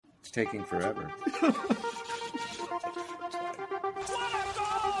taking forever.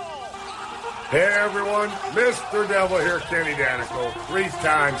 Hey everyone, Mr. Devil here, Kenny Danico,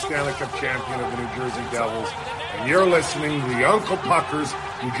 3-time Stanley Cup champion of the New Jersey Devils, and you're listening to the Uncle Puckers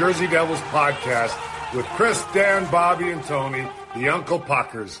New Jersey Devils podcast with Chris, Dan, Bobby, and Tony, the Uncle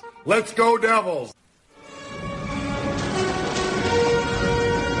Puckers. Let's go Devils!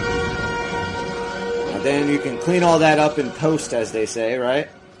 Now, Dan, you can clean all that up in post, as they say, right?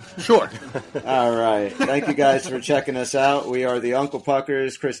 Sure. All right. Thank you guys for checking us out. We are the Uncle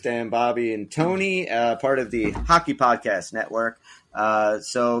Puckers, Chris, Dan, Bobby, and Tony, part of the Hockey Podcast Network.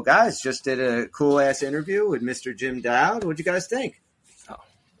 So, guys, just did a cool-ass interview with Mr. Jim Dowd. What'd you guys think? Oh,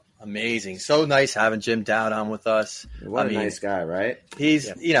 amazing. So nice having Jim Dowd on with us. What a nice guy, right?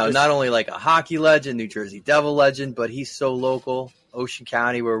 He's, not only like a hockey legend, New Jersey Devil legend, but he's so local, Ocean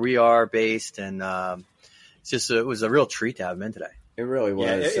County, where we are based. And it was a real treat to have him in today. It really was.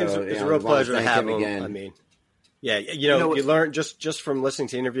 Yeah, it was a real pleasure to have him again. I mean, you learn just from listening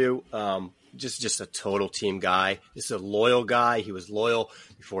to the interview, just a total team guy. Just a loyal guy. He was loyal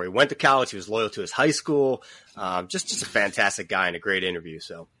before he went to college. He was loyal to his high school. Just a fantastic guy and a great interview.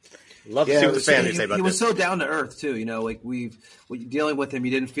 So love to see what the fans say about this. He was so down to earth too. Dealing with him,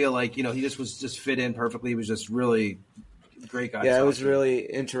 you didn't feel like he just fit in perfectly. He was just really great guy. Yeah, I was really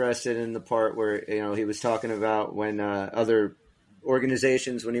interested in the part where he was talking about when other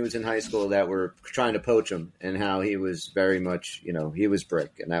organizations when he was in high school that were trying to poach him, and how he was very much, he was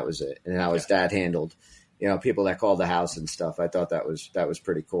brick, and that was it, and how his dad handled, people that called the house and stuff. I thought that was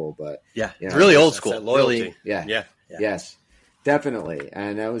pretty cool, but it's really old school loyalty. Yes, definitely,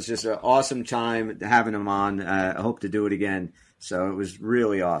 and that was just an awesome time having him on. I hope to do it again. So it was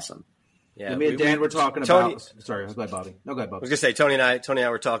really awesome. Yeah, me and Dan were talking Tony, about. Sorry, go ahead, Bobby. No, go ahead, Bobby. I was going to say, Tony and I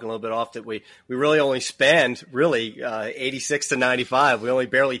were talking a little bit off that we really only spanned 86 to 95. We only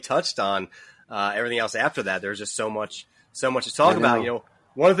barely touched on everything else after that. There's just so much to talk about.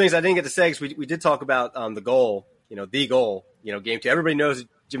 One of the things I didn't get to say is we did talk about the goal. Game 2. Everybody knows that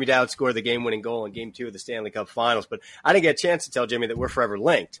Jimmy Dowd scored the game-winning goal in Game 2 of the Stanley Cup Finals, but I didn't get a chance to tell Jimmy that we're forever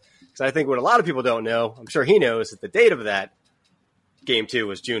linked, because I think what a lot of people don't know, I'm sure he knows, that the date of that Game 2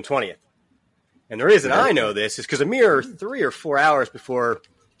 was June 20th. And the reason I know this is because a mere 3 or 4 hours before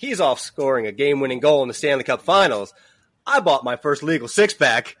he's off scoring a game-winning goal in the Stanley Cup Finals, I bought my first legal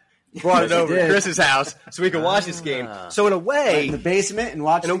six-pack, brought it over to Chris's house so we could watch this game. So in a way, in the basement and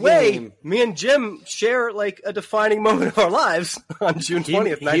watch the game. Me and Jim share like a defining moment of our lives on June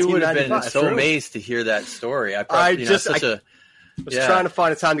 20th, 1995. He would have been so amazed to hear that story. I was trying to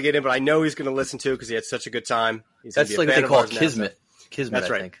find a time to get in, but I know he's going to listen to it because he had such a good time. That's like what they call kismet. That's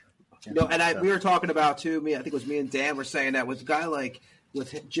right. I think. We were talking about too. I think it was me and Dan were saying that with a guy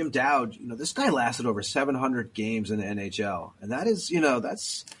with Jim Dowd, this guy lasted over 700 games in the NHL, and that is,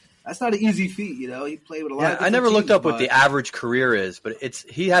 that's not an easy feat. He played with a lot. Of I never looked up what the average career is, but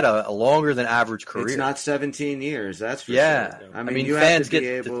he had a longer than average career. It's not 17 years. That's for sure. I mean fans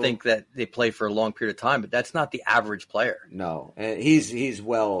get to think that they play for a long period of time, but that's not the average player. No, and he's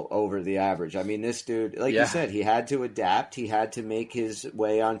well over the average. I mean, this dude, like you said, he had to adapt. He had to make his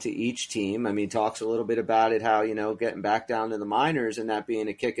way onto each team. I mean, talks a little bit about it, how getting back down to the minors and that being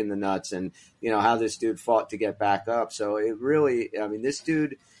a kick in the nuts, and how this dude fought to get back up. So it really, this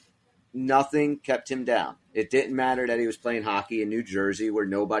dude. Nothing kept him down. It didn't matter that he was playing hockey in New Jersey where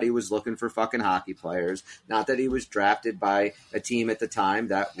nobody was looking for fucking hockey players. Not that he was drafted by a team at the time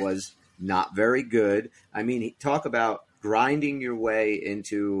that was not very good. I mean, talk about grinding your way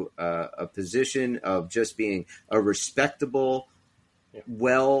into a position of just being a respectable,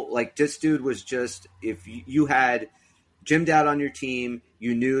 this dude was just, if you had Jim Dowd on your team,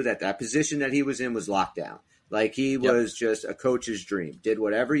 you knew that position that he was in was locked down. Like he was just a coach's dream. Did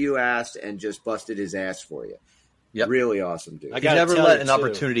whatever you asked and just busted his ass for you. Yep. Really awesome dude. He never let an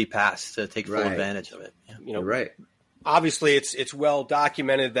opportunity pass to take full advantage of it. Yeah. Right. Obviously, it's well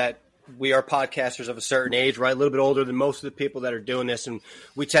documented that we are podcasters of a certain age, right? A little bit older than most of the people that are doing this, and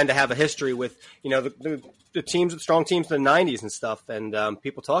we tend to have a history with the teams, the strong teams in the '90s and stuff, and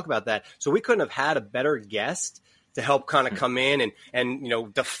people talk about that. So we couldn't have had a better guest to help kind of come in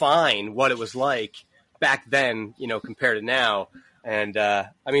and define what it was like back then, compared to now. And,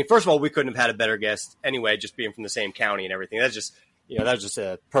 first of all, we couldn't have had a better guest anyway, just being from the same county and everything. That's just, that was just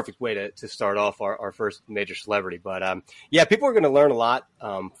a perfect way to start off our first major celebrity. But, people are going to learn a lot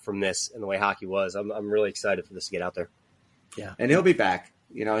from this and the way hockey was. I'm really excited for this to get out there. Yeah. And he'll be back.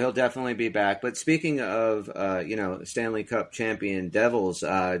 He'll definitely be back. But speaking of, Stanley Cup champion Devils,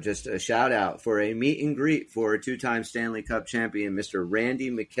 just a shout out for a meet and greet for a 2-time Stanley Cup champion, Mr.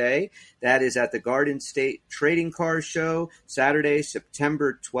 Randy McKay. That is at the Garden State Trading Cars Show, Saturday,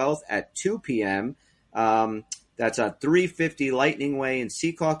 September 12th at 2 p.m. That's on 350 Lightning Way in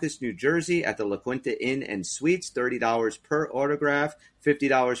Secaucus, New Jersey at the La Quinta Inn and Suites, $30 per autograph,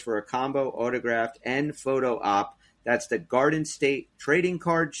 $50 for a combo, autographed, and photo op. That's the Garden State Trading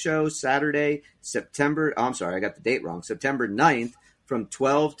Card Show, Saturday, September 9th from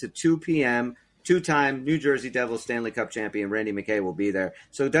 12 to 2 p.m. 2-time New Jersey Devils Stanley Cup champion Randy McKay will be there.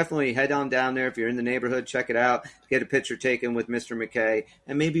 So definitely head on down there. If you're in the neighborhood, check it out. Get a picture taken with Mr. McKay.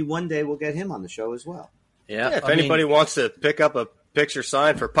 And maybe one day we'll get him on the show as well. Yeah, if anybody wants to pick up a picture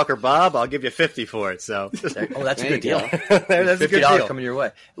signed for Pucker Bob, I'll give you $50 for it. So, that's a good deal. That's a good $50 deal coming your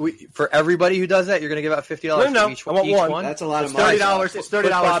way. For everybody who does that, you're going to give out $50 No, for each I want one. one. That's a lot of money. money. It's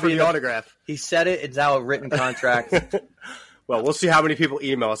 $30 for the autograph. He said it. It's now a written contract. Well, we'll see how many people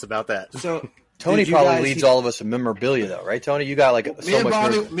email us about that. So Tony probably leads all of us with memorabilia, though, right, Tony? You got Me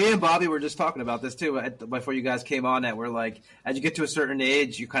and Bobby were just talking about this too before you guys came on. That we're like, as you get to a certain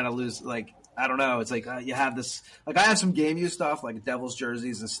age, you kind of lose I don't know. It's like you have this. Like I have some game use stuff, like Devils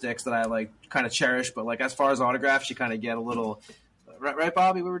jerseys and sticks that I kind of cherish. But as far as autographs, you kind of get a little. Right,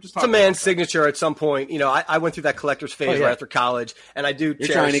 Bobby? We were just talking. It's a man's signature at some point. I went through that collector's phase right after college, and I do. You're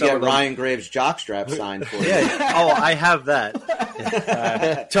trying to get Ryan Graves' jockstrap signed for you. I have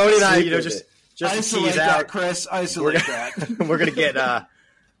that. Tony and I, just to tease out, Chris. Isolate that. We're gonna get.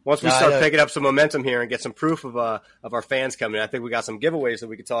 Once we start picking up some momentum here and get some proof of our fans coming, I think we got some giveaways that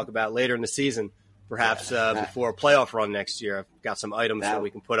we could talk about later in the season, perhaps before a playoff run next year. I've got some items that we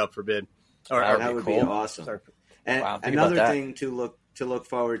can put up for bid. That would be awesome. And another thing to look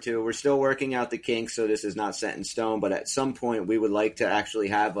forward to, we're still working out the kinks, so this is not set in stone, but at some point we would like to actually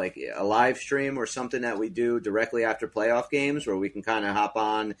have a live stream or something that we do directly after playoff games where we can kind of hop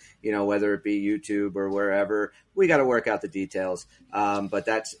on, whether it be YouTube or wherever. We got to work out the details, but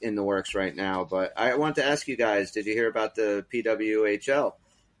that's in the works right now. But I want to ask you guys, did you hear about the PWHL,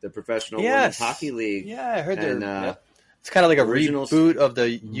 the Professional Women's Hockey League? Yeah, I heard that. It's kind of like a reboot of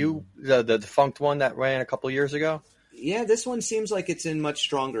the defunct one that ran a couple years ago. Yeah, this one seems like it's in much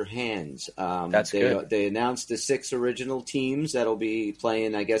stronger hands. That's good. They announced the 6 original teams that'll be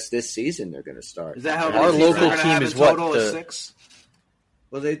playing, I guess, this season they're going to start. Is that how our local team is what? Total is 6?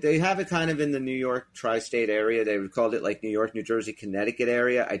 Well, they have it kind of in the New York tri-state area. They would call it New York, New Jersey, Connecticut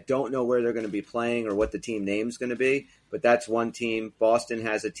area. I don't know where they're going to be playing or what the team name's going to be, but that's one team. Boston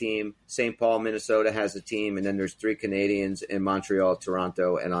has a team. St. Paul, Minnesota has a team. And then there's 3 Canadians in Montreal,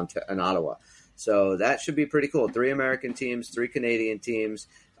 Toronto, and Ottawa. So that should be pretty cool. 3 American teams, 3 Canadian teams.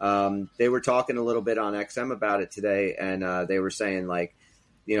 They were talking a little bit on XM about it today, and they were saying,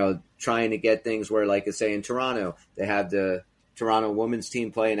 trying to get things where, say in Toronto, they have the Toronto women's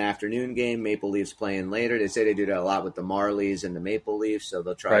team play an afternoon game, Maple Leafs playing later. They say they do that a lot with the Marlies and the Maple Leafs, so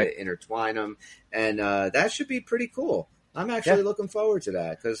they'll try to intertwine them. And that should be pretty cool. I'm actually looking forward to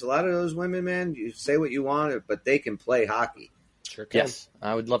that because a lot of those women, man, you say what you want, but they can play hockey. Sure can. Yes,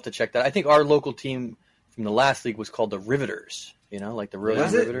 I would love to check that. I think our local team from the last league was called the Riveters. The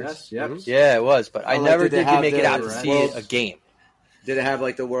Rose Riveters. Yes, yeah, it was. But I never did make it out to see a game. Did it have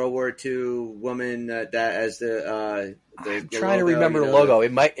the World War II woman that as the I'm trying to remember the logo.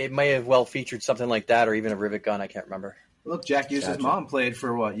 It may have well featured something like that, or even a rivet gun. I can't remember. Look, Jack Hughes' mom played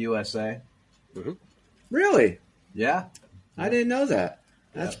for USA. Mm-hmm. Really? Yeah, I didn't know that.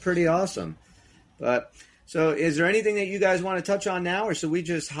 That's pretty awesome. But. So is there anything that you guys want to touch on now, or should we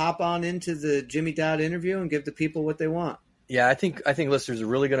just hop on into the Jimmy Dowd interview and give the people what they want? Yeah, I think listeners are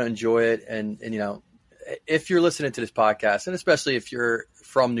really going to enjoy it. And if you're listening to this podcast, and especially if you're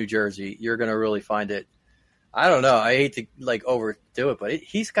from New Jersey, you're going to really find it. I don't know. I hate to overdo it, but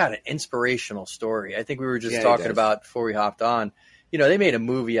he's got an inspirational story. I think we were just talking about before we hopped on. They made a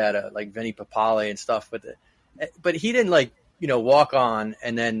movie out of Vinny Papale and stuff with it, but he didn't walk on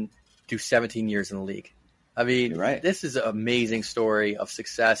and then do 17 years in the league. I mean, This is an amazing story of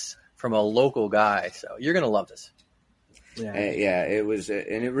success from a local guy. So you're going to love this. Yeah, it was,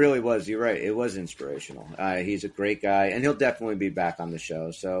 and it really was. You're right. It was inspirational. He's a great guy, and he'll definitely be back on the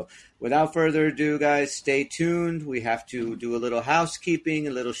show. So without further ado, guys, stay tuned. We have to do a little housekeeping,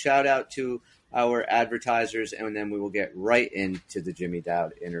 a little shout out to our advertisers, and then we will get right into the Jimmy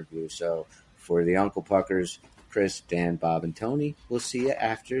Dowd interview. So for the Uncle Puckers, Chris, Dan, Bob, and Tony, we'll see you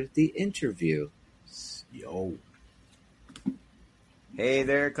after the interview. Yo. Hey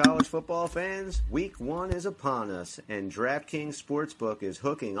there, college football fans. Week 1 is upon us, and DraftKings Sportsbook is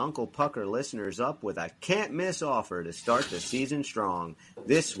hooking Uncle Pucker listeners up with a can't-miss offer to start the season strong.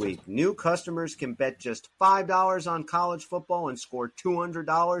 This week, new customers can bet just $5 on college football and score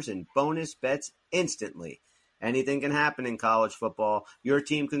 $200 in bonus bets instantly. Anything can happen in college football. Your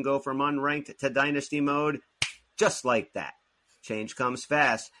team can go from unranked to dynasty mode just like that. Change comes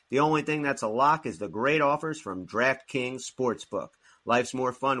fast. The only thing that's a lock is the great offers from DraftKings Sportsbook. Life's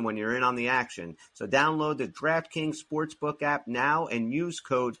more fun when you're in on the action. So download the DraftKings Sportsbook app now and use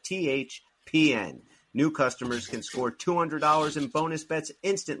code THPN. New customers can score $200 in bonus bets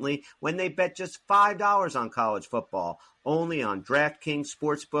instantly when they bet just $5 on college football. Only on DraftKings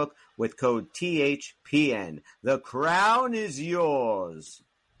Sportsbook with code THPN. The crown is yours.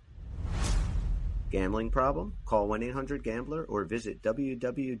 Gambling problem? Call 1-800-GAMBLER or visit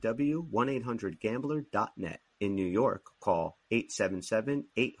www.1800gambler.net. In New York, call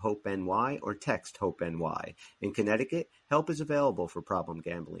 877-8-HOPE-NY or text HOPE-NY. In Connecticut, help is available for problem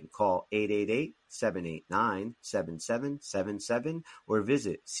gambling. Call 888-789-7777 or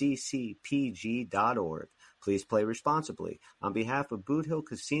visit ccpg.org. Please play responsibly. On behalf of Boot Hill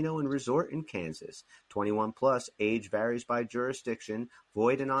Casino and Resort in Kansas, 21 plus, age varies by jurisdiction,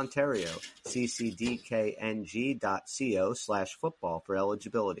 void in Ontario. ccdkng.co/football for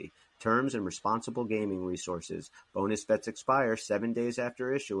eligibility. Terms and responsible gaming resources. Bonus bets expire 7 days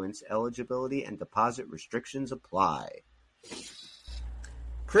after issuance. Eligibility and deposit restrictions apply.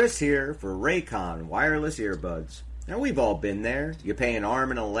 Chris here for Raycon wireless earbuds. Now, we've all been there. You pay an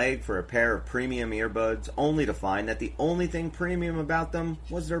arm and a leg for a pair of premium earbuds, only to find that the only thing premium about them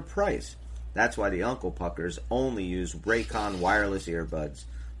was their price. That's why the Uncle Puckers only use Raycon wireless earbuds.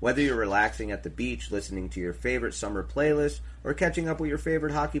 Whether you're relaxing at the beach, listening to your favorite summer playlist, or catching up with your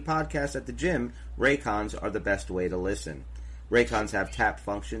favorite hockey podcast at the gym, Raycons are the best way to listen. Raycons have tap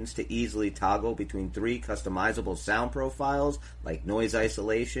functions to easily toggle between 3 customizable sound profiles like noise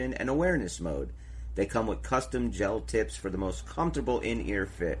isolation and awareness mode. They come with custom gel tips for the most comfortable in-ear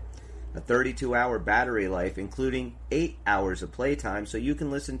fit. A 32-hour battery life, including 8 hours of playtime, so you can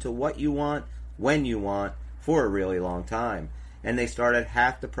listen to what you want, when you want, for a really long time. And they start at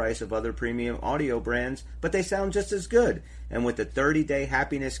half the price of other premium audio brands, but they sound just as good. And with the 30-day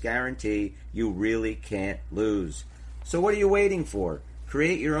happiness guarantee, you really can't lose. So what are you waiting for?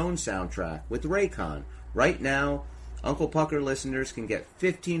 Create your own soundtrack with Raycon. Right now, Uncle Pucker listeners can get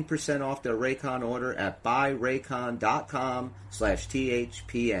 15% off their Raycon order at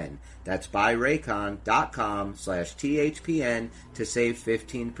buyraycon.com/THPN. That's buyraycon.com/THPN to save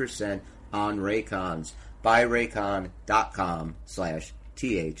 15% on Raycons.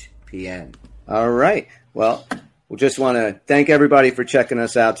 buyraycon.com/THPN. All right. Well, we just want to thank everybody for checking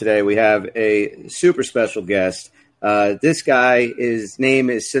us out today. We have a super special guest. This guy, his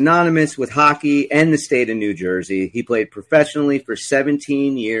name is synonymous with hockey and the state of New Jersey. He played professionally for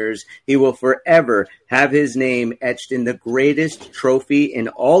 17 years. He will forever have his name etched in the greatest trophy in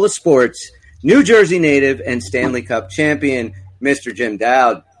all the sports. New Jersey native and Stanley Cup champion, Mr. Jim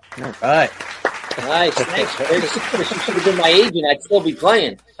Dowd. All right. Nice, thanks. You should have been my agent. I'd still be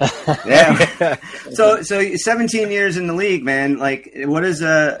playing. Yeah. So 17 years in the league, man. Like, what does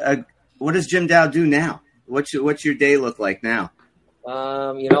Jim Dowd do now? What's your day look like now?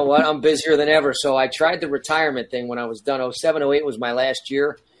 You know what? I'm busier than ever. So I tried the retirement thing when I was done. 07, 08 was my last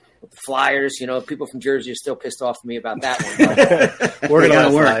year with the Flyers. You know, people from Jersey are still pissed off at me about that one. But, we're going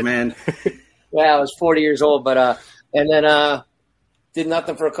to work, man. Yeah, I was 40 years old, but and then did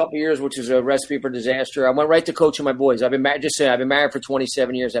nothing for a couple of years, which was a recipe for disaster. I went right to coaching my boys. I've been married for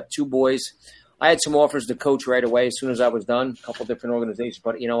 27 years. I have 2 boys. I had some offers to coach right away as soon as I was done, a couple different organizations.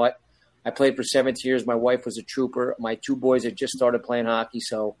 But you know what? I played for 17 years. My wife was a trooper. My 2 boys had just started playing hockey.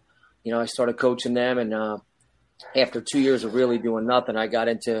 So, you know, I started coaching them. And after 2 years of really doing nothing, I've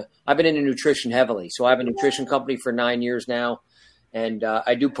been into nutrition heavily. So I have a nutrition company for 9 years now. And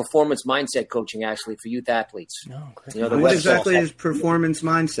I do performance mindset coaching, actually, for youth athletes. Oh, great. You know, what exactly is performance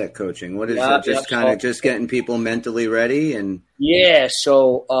mindset coaching? What is it? Just getting people mentally ready? And yeah,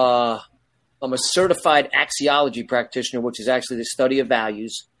 so I'm a certified axiology practitioner, which is actually the study of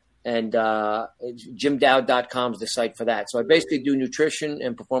values. And jimdowd.com is the site for that. So I basically do nutrition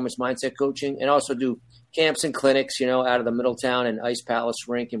and performance mindset coaching and also do camps and clinics, you know, out of the Middletown and Ice Palace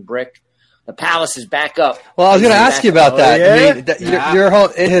rink and Brick. The Palace is back up. Well, I was going to ask you about that. Yeah? I mean, your home,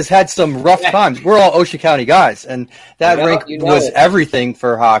 it has had some rough times. We're all Ocean County guys, and that rink was everything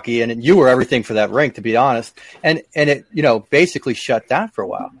for hockey, and you were everything for that rink, to be honest. And it, you know, basically shut down for a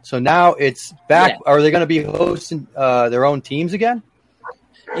while. So now it's back. Yeah. Are they going to be hosting their own teams again?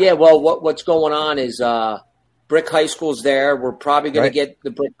 Yeah, well, what's going on is Brick High School's there. We're probably going to get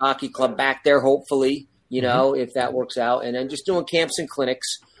the Brick Hockey Club back there, hopefully, if that works out. And then just doing camps and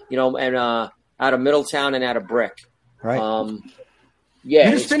clinics, and out of Middletown and out of Brick. Right. You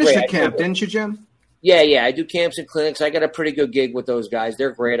just finished the camp, didn't you, Jim? Yeah. I do camps and clinics. I got a pretty good gig with those guys.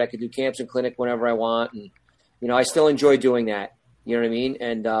 They're great. I could do camps and clinic whenever I want. And, I still enjoy doing that. You know what I mean?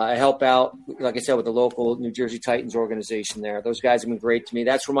 And I help out, like I said, with the local New Jersey Titans organization there. Those guys have been great to me.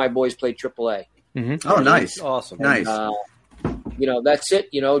 That's where my boys played AAA. Mm-hmm. Oh, nice. Awesome. Nice. That's it.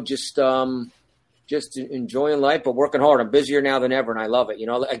 Just enjoying life, but working hard. I'm busier now than ever, and I love it.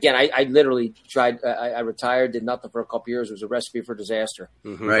 Again, I literally tried. I retired, did nothing for a couple years. It was a recipe for disaster.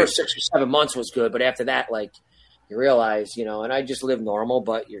 Mm-hmm. The first 6 or 7 months was good, but after that, you realize, and I just live normal,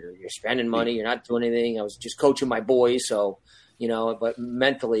 but you're spending money, you're not doing anything. I was just coaching my boys, so but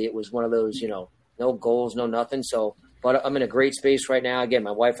mentally it was one of those, no goals, no nothing. So, but I'm in a great space right now. Again,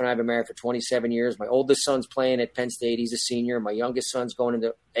 my wife and I have been married for 27 years. My oldest son's playing at Penn State. He's a senior. My youngest son's going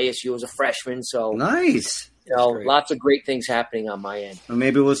into ASU as a freshman. So nice. Lots of great things happening on my end. Well,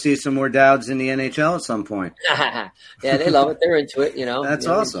 maybe we'll see some more Dowds in the NHL at some point. Yeah, they love it. They're into it. That's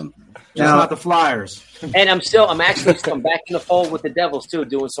awesome. Just not the Flyers. And I'm actually back in the fold with the Devils too,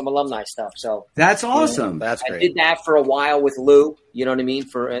 doing some alumni stuff. So that's awesome. That's great. I did that for a while with Lou. You know what I mean?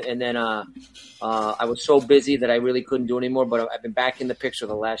 And then I was so busy that I really couldn't do anymore. But I've been back in the picture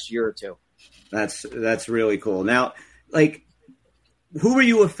the last year or two. That's really cool. Now, who were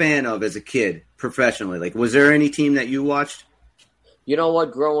you a fan of as a kid professionally? Was there any team that you watched? You know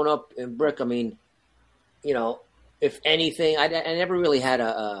what? Growing up in Brick, if anything, I never really had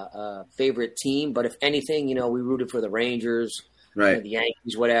a favorite team. But if anything, we rooted for the Rangers, right? The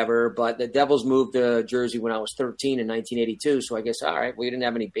Yankees, whatever. But the Devils moved to Jersey when I was 13 in 1982. So I guess, all right, we didn't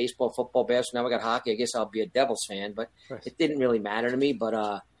have any baseball, football, basketball. Now we got hockey. I guess I'll be a Devils fan. But it didn't really matter to me.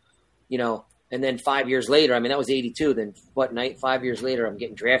 But, and then 5 years later, that was 82. Then 5 years later, I'm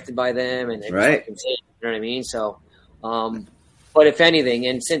getting drafted by them. And it was insane, you know what I mean? So, but if anything,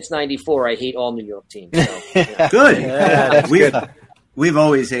 and since 94, I hate all New York teams. So, Good. Yeah, we've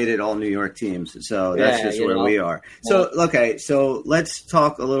always hated all New York teams, so that's just where we are. So, okay, so let's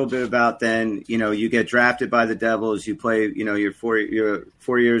talk a little bit about then, you get drafted by the Devils, you play, your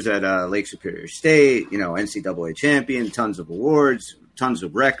 4 years at Lake Superior State, NCAA champion, tons of awards, tons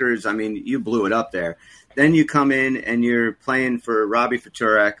of records. You blew it up there. Then you come in and you're playing for Robbie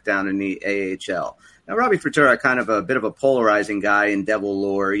Faturak down in the AHL. Now, Robbie Faturak, kind of a bit of a polarizing guy in Devil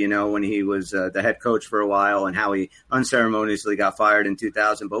lore, when he was the head coach for a while and how he unceremoniously got fired in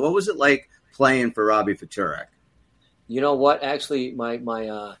 2000. But what was it like playing for Robbie Faturak? You know what? Actually,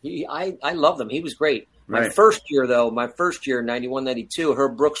 I loved him. He was great. Right. My first year, 91, 92,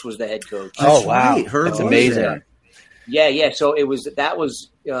 Herb Brooks was the head coach. Oh, wow. Right. That's amazing. Yeah. So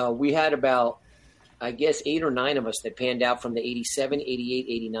we had about, I guess, 8 or 9 of us that panned out from the 87, 88,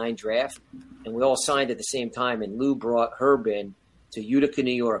 89 draft. And we all signed at the same time. And Lou brought Herb in to Utica,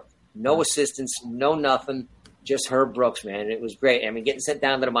 New York. No assistants, no nothing, just Herb Brooks, man. And it was great. Getting sent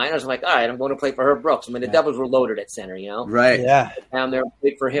down to the minors, I'm like, all right, I'm going to play for Herb Brooks. The Devils were loaded at center, Right. Yeah. Down there,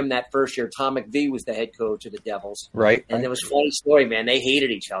 played for him that first year. Tom McVie was the head coach of the Devils. Right. And it was a funny story, man. They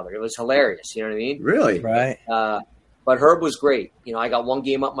hated each other. It was hilarious. You know what I mean? Really? Right. But Herb was great. I got one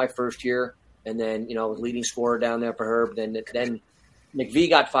game up my first year. And then, was leading scorer down there for Herb. Then McVie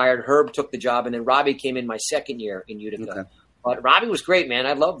got fired. Herb took the job. And then Robbie came in my second year in Utica. Okay. But Robbie was great, man.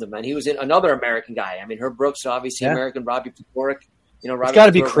 I loved him, man. He was another American guy. Herb Brooks, obviously American. Robbie Faturak. It's got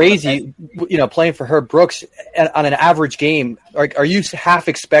to be crazy, playing for Herb Brooks on an average game. Are you half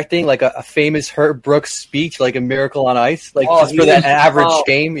expecting a famous Herb Brooks speech, like a Miracle on Ice, just for that average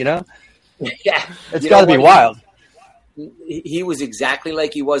game, Yeah. It's got to be wild. He was exactly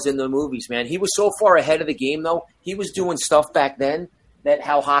like he was in the movies, man. He was so far ahead of the game, though. He was doing stuff back then that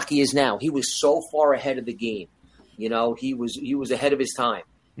how hockey is now. He was so far ahead of the game. He was ahead of his time.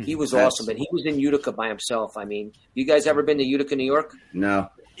 He was awesome, but he was in Utica by himself. You guys ever been to Utica, New York? No.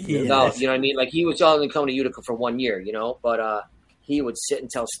 No, you know what I mean? He was only coming to Utica for 1 year, but he would sit and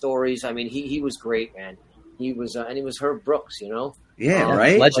tell stories. He was great, man. He was, and he was Herb Brooks, Yeah,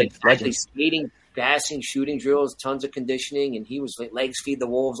 right? Legend. Skating, passing, shooting drills, tons of conditioning, and he was legs feed the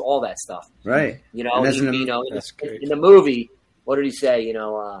wolves, all that stuff. Right. That's great. In the movie, what did he say?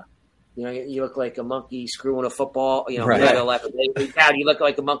 You look like a monkey screwing a football. Right. Dad, you look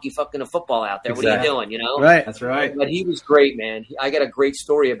like a monkey fucking a football out there. Exactly. What are you doing? Right. That's right. But he was great, man. I got a great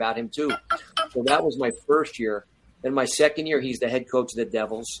story about him too. So that was my first year. Then my second year, he's the head coach of the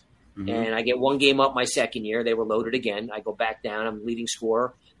Devils. Mm-hmm. And I get one game up my second year. They were loaded again. I go back down. I'm leading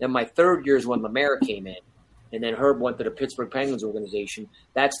scorer. Then my third year is when Lemaire came in. And then Herb went to the Pittsburgh Penguins organization.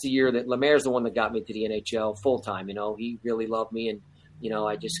 That's the year that Lemaire's the one that got me to the NHL full time. He really loved me, and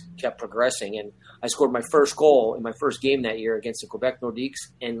I just kept progressing. And I scored my first goal in my first game that year against the Quebec Nordiques.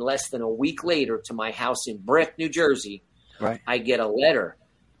 And less than a week later, to my house in Brick, New Jersey, right, I get a letter,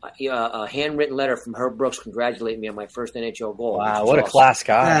 a handwritten letter from Herb Brooks congratulating me on my first NHL goal. Wow, what a class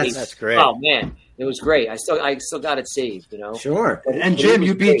guy! That's great. Oh man, it was great. I still got it saved. Sure. And Jim,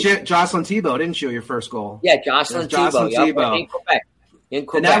 you beat Jocelyn Thibault, didn't you? Your first goal. Yeah, Jocelyn Thibault. In Quebec.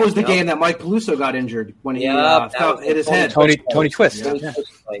 And that was the game that Mike Peluso got injured when he hit his head. Tony Twist.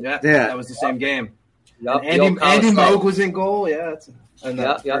 Yeah, that was the same game. Yep. Andy Moog was in goal. Yeah.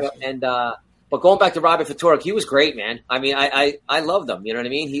 And but going back to Robert Ftorek, he was great, man. I mean, I loved him. You know what I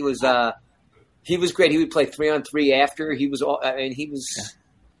mean? He was great. He would play 3-on-3 after. He was.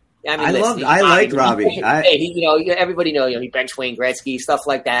 I liked Robbie. Everybody knows. He bench Wayne Gretzky, stuff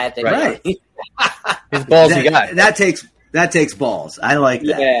like that. Right. His ballsy guy. That takes balls. I like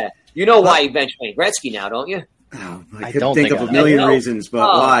that. Yeah. You know why he benched Wayne Gretzky now, don't you? Oh, I could think of a million reasons, but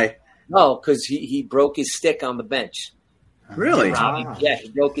why? No, because he broke his stick on the bench. Really? Yeah, he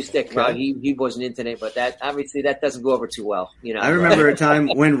broke his stick. Okay. He wasn't into it, but that obviously that doesn't go over too well. I remember a time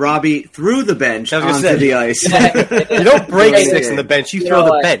when Robbie threw the bench onto the ice. You don't break sticks on the bench; you throw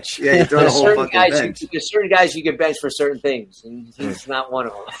the bench. Yeah, you throw the whole fucking bench. There's certain guys you get bench for certain things, and he's not one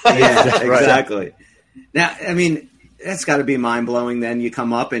of them. Yeah, exactly. Now, I mean, that's got to be mind blowing. Then you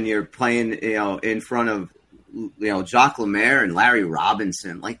come up and you're playing, in front of, Jacques Lemaire and Larry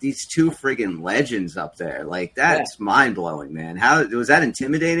Robinson, like these two friggin' legends up there. Like that's mind blowing, man. How was that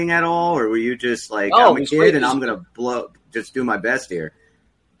intimidating at all, or were you just like, I'm a kid and I'm gonna just do my best here?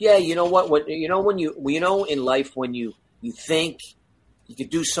 Yeah, you know what? When in life when you think you could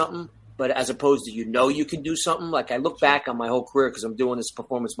do something, but as opposed to you can do something. Like I look back on my whole career because I'm doing this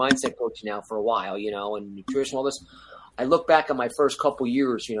performance mindset coaching now for a while, and nutrition, all this. I look back on my first couple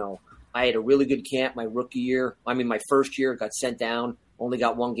years, I had a really good camp my my first year, got sent down, only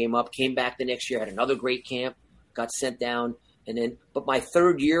got one game up, came back the next year, had another great camp, got sent down. But my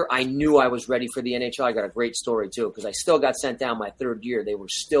third year, I knew I was ready for the NHL. I got a great story too, because I still got sent down my third year. They were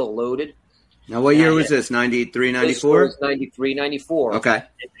still loaded. Now, what year was this? 93, 94? This was 93, 94. Okay. I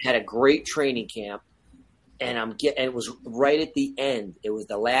had a great training camp, and it was right at the end. It was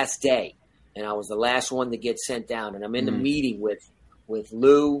the last day, and I was the last one to get sent down. And I'm in the meeting with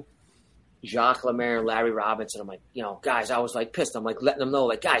Lou, Jacques Lemaire, and Larry Robinson. I'm like, guys, I was like pissed. I'm like letting them know,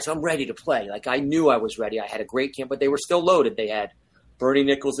 like, guys, I'm ready to play. Like I knew I was ready. I had a great camp, but they were still loaded. They had Bernie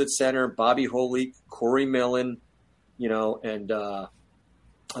Nichols at center, Bobby Holik, Corey Millen, and I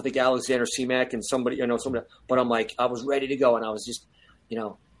think Alexander Seamak and somebody. But I'm like, I was ready to go, and I was just,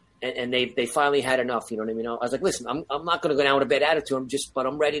 and they finally had enough. You know what I mean? I was like, listen, I'm not going to go down with a bad attitude. but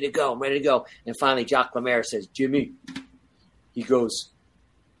I'm ready to go. I'm ready to go. And finally, Jacques Lemaire says, Jimmy, he goes,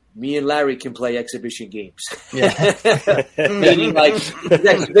 me and Larry can play exhibition games. Yeah. Meaning like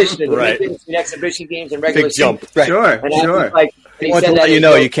exhibition, right? Exhibition games and regular big jump. Right. Sure. He wants to let you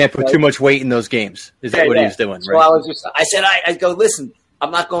know you can't put too much weight in those games. Is that what he was doing? So right? I go, listen,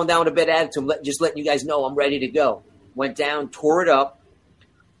 I'm not going down with a bad attitude. I'm just letting you guys know I'm ready to go. Went down, tore it up,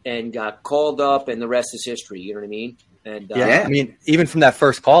 and got called up, and the rest is history. You know what I mean? And I mean, even from that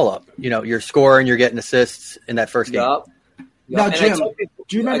first call up, you're scoring, you're getting assists in that first game. Now, Jim,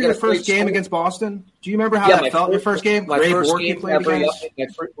 do you remember your first game against Boston? Do you remember how that felt? Your first game? My first game ever.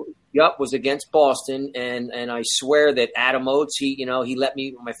 Was against Boston, and I swear that Adam Oates, he let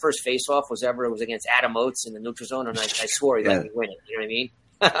me. My first face-off was against Adam Oates in the neutral zone, and I swore he let me win it. You know what I mean?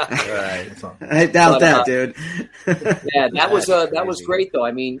 Right. I doubt that, dude. That was great, though.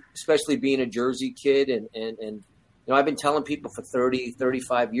 I mean, especially being a Jersey kid, and I've been telling people for 30,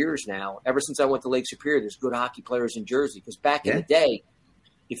 35 years now, ever since I went to Lake Superior, there's good hockey players in Jersey. Because back in the day,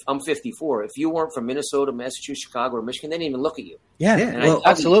 if I'm 54, if you weren't from Minnesota, Massachusetts, Chicago, or Michigan, they didn't even look at you. Yeah,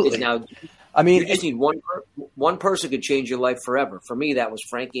 absolutely. Now, I mean, you just need one person could change your life forever. For me, that was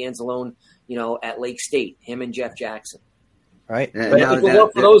Frank Anzalone, at Lake State, him and Jeff Jackson. Right. But if it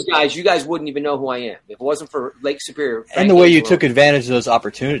weren't for those guys, you guys wouldn't even know who I am. If it wasn't for Lake Superior. And the way you took advantage of those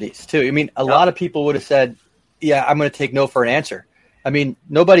opportunities, too. I mean, a lot of people would have said, yeah, I'm going to take no for an answer. I mean,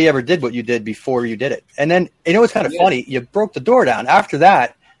 nobody ever did what you did before you did it. And then, it's kind of funny. You broke the door down. After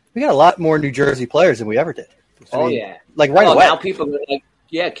that, we got a lot more New Jersey players than we ever did. Like right away. Now people are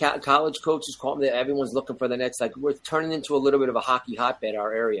like, college coaches call me. Everyone's looking for the next. Like we're turning into a little bit of a hockey hotbed.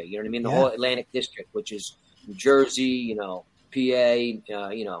 Our area, you know what I mean? The whole Atlantic District, which is New Jersey,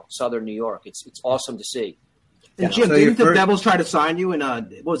 PA, Southern New York. It's awesome to see. And Jim, didn't the Devils try to sign you in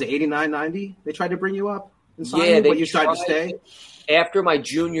what was it, 89, 90? They tried to bring you up and sign you, but you tried to stay. After my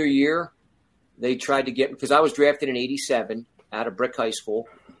junior year, they tried to get – because I was drafted in 87 out of Brick High School.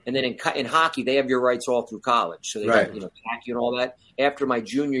 And then in hockey, they have your rights all through college. So they got, tack you and all that. After my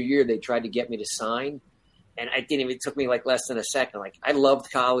junior year, they tried to get me to sign. And it took me like less than a second. Like, I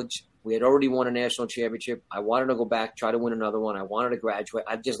loved college. We had already won a national championship. I wanted to go back, try to win another one. I wanted to graduate.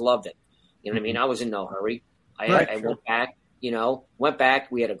 I just loved it. You know what I mean? I was in no hurry. I went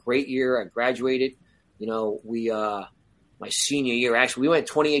back, We had a great year. I graduated. My senior year, actually, we went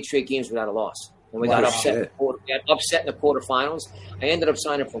 28 straight games without a loss. And we got upset in the quarterfinals. I ended up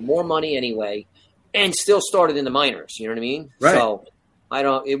signing for more money anyway and still started in the minors. You know what I mean? Right. So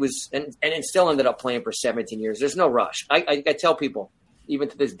it still ended up playing for 17 years. There's no rush. I tell people, even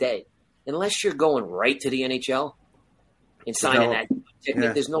to this day, unless you're going right to the NHL and signing that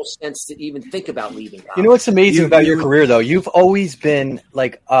ticket, there's no sense to even think about leaving college. You know what's amazing about your career, though? You've always been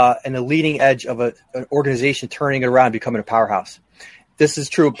like in the leading edge of an organization turning it around and becoming a powerhouse. This is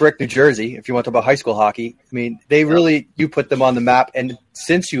true of Brick, New Jersey. If you want to talk about high school hockey, I mean, you put them on the map. And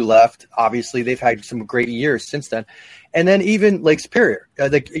since you left, obviously, they've had some great years since then. And then even Lake Superior, by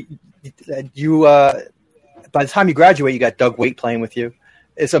the time you graduate, you got Doug Waite playing with you.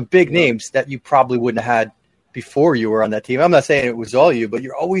 It's some big names that you probably wouldn't have had before you were on that team. I'm not saying it was all you, but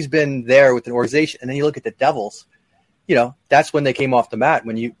you've always been there with an organization. And then you look at the Devils, that's when they came off the mat,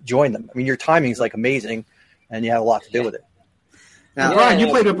 when you joined them. I mean, your timing is like amazing, and you had a lot to do with it. Now, Brian, you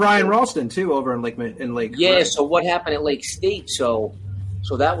played with Brian Ralston too over in Lake. Yeah. Right? So what happened at Lake State? So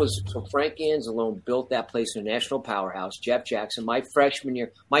Frank Anzalone built that place in a national powerhouse. Jeff Jackson, my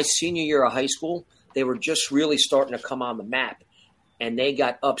senior year of high school, they were just really starting to come on the map, and they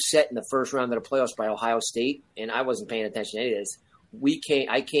got upset in the first round of the playoffs by Ohio State. And I wasn't paying attention to any of this.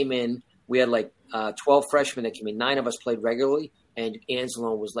 I came in. We had 12 freshmen that came in. 9 of us played regularly, and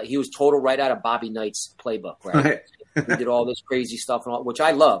Anzalone he was total right out of Bobby Knight's playbook, right? We did all this crazy stuff, which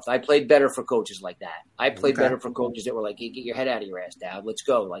I loved. I played better for coaches like that. I played better for coaches that were like, "Get your head out of your ass, Dowd. Let's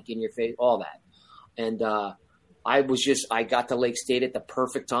go!" Like in your face, all that. And I got to Lake State at the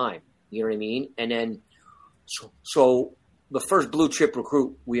perfect time. You know what I mean? And then, so the first blue chip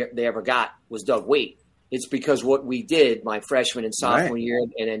recruit they ever got was Doug Waite. It's because what we did my freshman and sophomore year,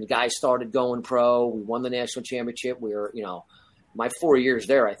 and then guys started going pro. We won the national championship. We were, my 4 years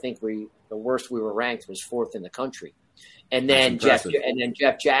there, I think the worst we were ranked was 4th in the country. And then Jeff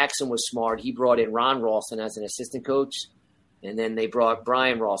Jackson was smart. He brought in Ron Ralston as an assistant coach, and then they brought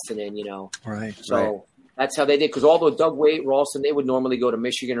Brian Ralston in. Right. So that's how they did. Because although Doug Waite, Ralston, they would normally go to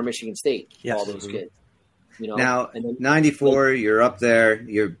Michigan or Michigan State. Yes. All those kids. Now, and then, 94, you're up there.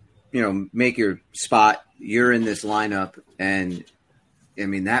 You're make your spot. You're in this lineup, and I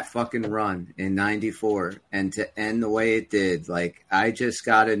mean that fucking run in 94, and to end the way it did, I just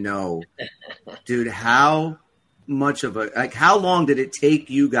got to know, dude, how much of how long did it take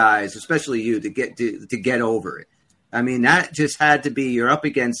you guys, especially you, to get over it? I mean, that just had to be, you're up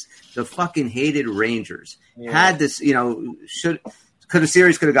against the fucking hated Rangers. Yeah. Had this, the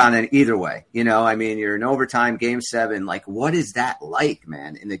series could have gone either way. I mean, you're in overtime, game 7. What is that like,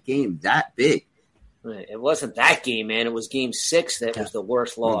 man, in a game that big? It wasn't that game, man. It was game 6 that was the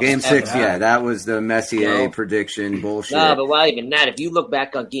worst loss. Well, game 6, that was the Messier prediction bullshit. No, but not even that. If you look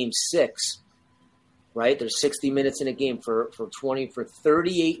back on game 6, right, there's 60 minutes in a game for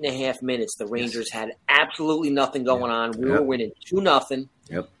 38 and a half minutes. The Rangers had absolutely nothing going on. We were winning 2-0.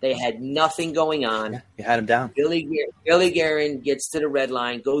 Yep. They had nothing going on. Yeah, you had them down. Billy Guerin gets to the red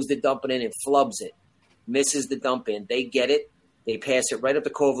line, goes to dump it in and flubs it. Misses the dump in. They get it. They pass it right up to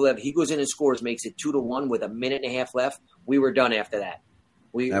Kovalev. He goes in and scores, makes it 2-1 with a minute and a half left. We were done after that.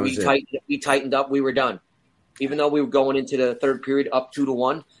 We tightened up. We were done. Even though we were going into the third period up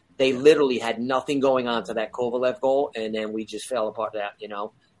 2-1, they literally had nothing going on to that Kovalev goal, and then we just fell apart.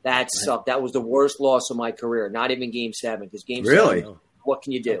 That sucked. That was the worst loss of my career. Not even game 7, because game 7, what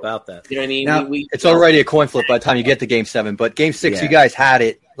can you do about that? You know what I mean? Now, it's already a coin flip by the time you get to game 7, but game 6, you guys had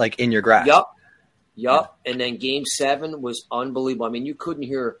it in your grasp. Yup. And then game 7 was unbelievable. I mean, you couldn't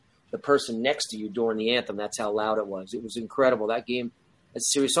hear the person next to you during the anthem. That's how loud it was. It was incredible. That game, that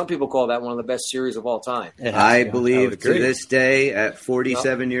series, some people call that one of the best series of all time. I believe to this day, at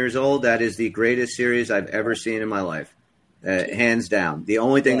 47 years old, that is the greatest series I've ever seen in my life. Hands down. The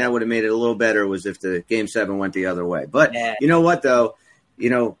only thing that would have made it a little better was if the game 7 went the other way. But you know what, though?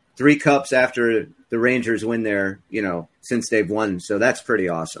 3 cups after the Rangers win there, since they've won. So that's pretty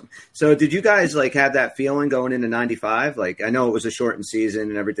awesome. So did you guys have that feeling going into 95? I know it was a shortened season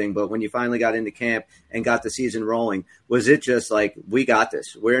and everything, but when you finally got into camp and got the season rolling, was it just we got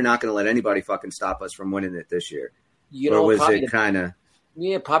this? We're not going to let anybody fucking stop us from winning it this year. Or was it kind of?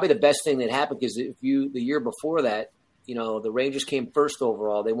 Yeah, probably the best thing that happened, because the year before that, the Rangers came first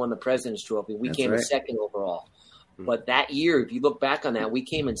overall. They won the President's Trophy. We came in second overall. But that year, if you look back on that, we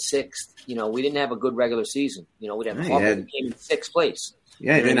came in sixth. We didn't have a good regular season. We didn't have we came in sixth place.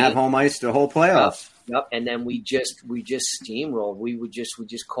 Yeah, you didn't have home ice the whole playoffs. Yep. And then we just steamrolled. We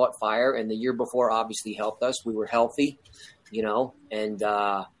just caught fire. And the year before obviously helped us. We were healthy, and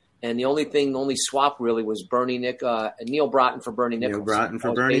the only swap really was Bernie Neil Broughton for Bernie Nichols. Neil Broughton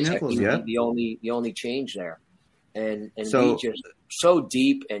for Bernie Nichols, the only change there. And so, we just so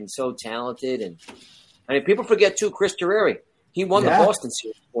deep and so talented. And I mean, people forget too, Chris Terreri. He won the Boston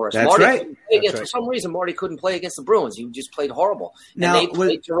series for us. That's Marty right. couldn't play against, for some reason, Marty couldn't play against the Bruins. He just played horrible. And Now, they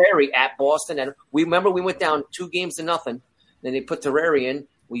played Terreri at Boston. And we went down 2-0. Then they put Terreri in.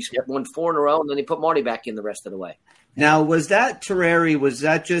 We won 4 in a row, and then they put Marty back in the rest of the way. Now, was that Terreri, was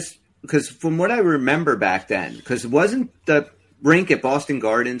that just – because from what I remember back then, because wasn't the rink at Boston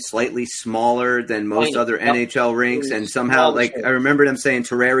Gardens slightly smaller than most other NHL rinks? And somehow, I remember them saying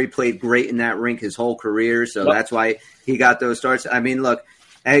Terreri played great in that rink his whole career, so that's why he got those starts. I mean, look,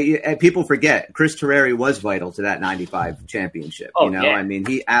 people forget, Chris Terreri was vital to that 95 championship. I mean,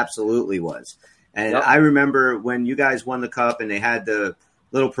 he absolutely was. And I remember when you guys won the Cup and they had the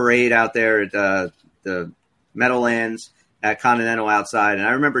little parade out there at the Meadowlands at Continental outside. And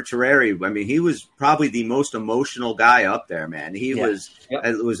I remember Terreri, I mean, he was probably the most emotional guy up there, man. It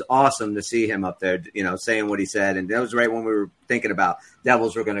was awesome to see him up there, saying what he said. And that was right when we were thinking about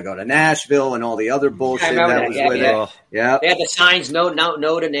Devils were going to go to Nashville and all the other bullshit that was with it. Yeah. They had the signs, no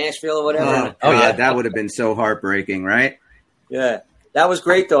to Nashville or whatever. That would have been so heartbreaking, right? Yeah. That was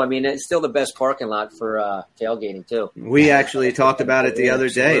great, though. I mean, it's still the best parking lot for tailgating, too. We actually talked about it the other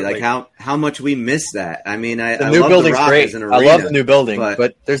day, like how much we miss that. I mean, I new love building's the Rock great. as an arena. I love the new building,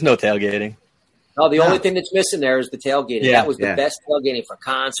 but there's no tailgating. No, the only thing that's missing there is the tailgating. Yeah, that was the best tailgating for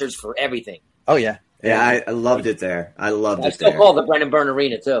concerts, for everything. Oh, yeah. Yeah, I loved it there. I still call it the Brennan Byrne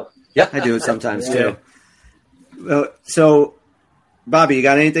Arena, too. Yeah, I do it sometimes, too. So, Bobby, you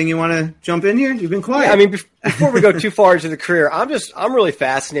got anything you want to jump in here? You've been quiet. Yeah, I mean, before we go too far into the career, I'm really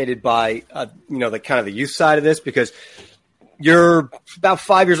fascinated by the kind of the youth side of this, because you're about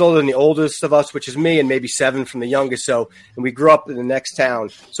 5 years older than the oldest of us, which is me, and maybe 7 from the youngest. And we grew up in the next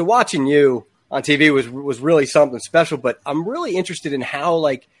town. So watching you on TV was really something special. But I'm really interested in how,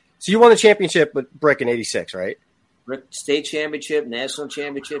 so you won the championship with Brick in '86, right? Brick State Championship, National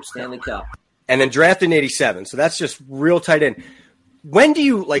Championship, Stanley Cup, and then drafted in '87. So that's just real tight end. When do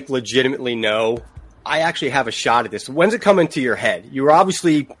you legitimately know I actually have a shot at this? When's it come into your head? You were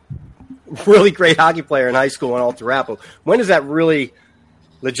obviously a really great hockey player in high school and all throughout, but when does that really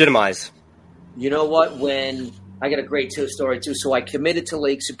legitimize? You know what? When I got a great story too. So I committed to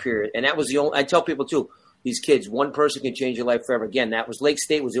Lake Superior, and that was the only. I tell people too, these kids, one person can change your life forever. Again, that was Lake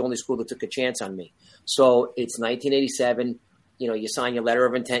State was the only school that took a chance on me. So it's 1987. You sign your letter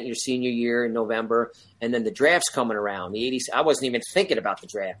of intent your senior year in November, and then the draft's coming around. I wasn't even thinking about the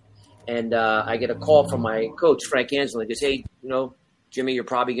draft. And I get a call from my coach, Frank Angelo. He goes, hey, Jimmy, you're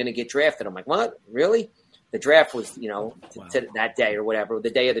probably going to get drafted. I'm like, what? Really? The draft was, that day or whatever,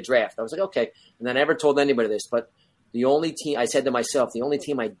 the day of the draft. I was like, okay. And I never told anybody this, but the only team, I said to myself, the only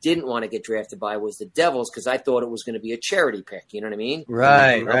team I didn't want to get drafted by was the Devils, because I thought it was going to be a charity pick. You know what I mean?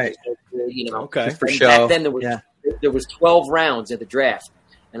 Right. Okay. For and sure. Back then there was 12 rounds of the draft.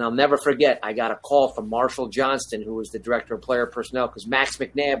 And I'll never forget, I got a call from Marshall Johnston, who was the director of player personnel, because Max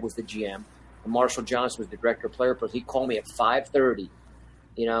McNabb was the GM, and Marshall Johnston was the director of player personnel. He called me at 5:30,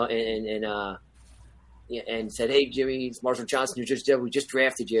 and said, hey, Jimmy, it's Marshall Johnston. We just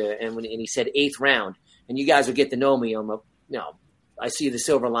drafted you. And he said 8th round. And you guys will get to know me. I see the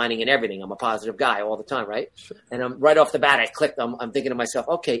silver lining in everything. I'm a positive guy all the time, right? Sure. And I'm right off the bat, I clicked. I'm thinking to myself,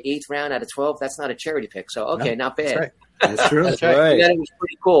 okay, 8th round out of 12, that's not a charity pick. So, okay, not bad. That's right. That's true. That's right. And then it was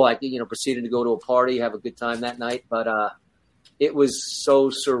pretty cool. I proceeded to go to a party, have a good time that night. But it was so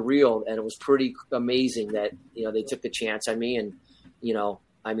surreal, and it was pretty amazing that, they took the chance on me. And,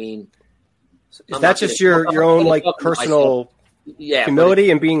 is that just your own personal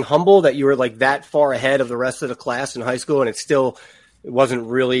humility and being humble that you were that far ahead of the rest of the class in high school, and it wasn't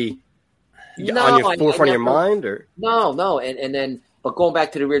really on your forefront of your mind? Or no, and then but going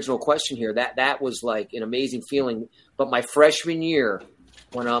back to the original question here, that was an amazing feeling. But my freshman year,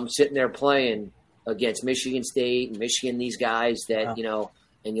 when I'm sitting there playing against Michigan State and Michigan, these guys that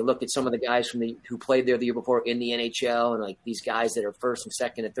and you look at some of the guys who played there the year before in the NHL, and these guys that are 1st and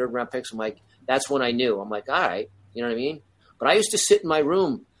 2nd and 3rd round picks, I'm like, that's when I knew. I'm like, all right, you know what I mean? But I used to sit in my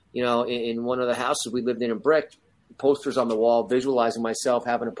room, in one of the houses we lived in Brick, posters on the wall, visualizing myself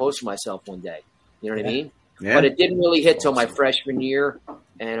having a poster of myself one day. You know what I mean? Yeah. But it didn't really hit till my freshman year,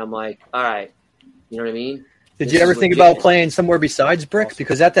 and I'm like, all right, you know what I mean? Did you ever think about playing somewhere besides Brick?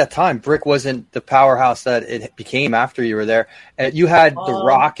 Because at that time, Brick wasn't the powerhouse that it became after you were there. And you had the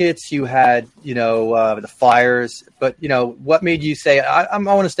Rockets, you had, the Flyers. But, what made you say, I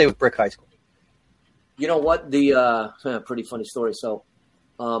want to stay with Brick High School? You know what? Pretty funny story. So,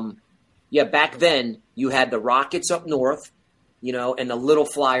 back then you had the Rockets up north, and the Little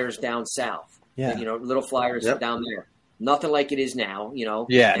Flyers down south. Yeah. Little Flyers down there. Nothing like it is now,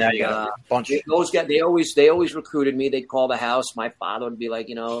 Yeah, now you got a bunch. They always recruited me. They'd call the house. My father would be like,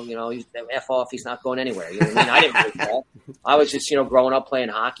 he's F off. He's not going anywhere. You know what I mean? I didn't really care. I was just, growing up playing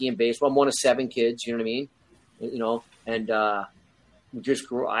hockey and baseball. I'm one of 7 kids. You know what I mean? And just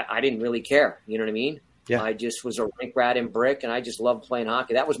grew. I didn't really care. You know what I mean? Yeah. I just was a rink rat in Brick, and I just loved playing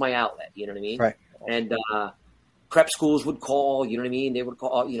hockey. That was my outlet. You know what I mean? Right. And prep schools would call. You know what I mean? They would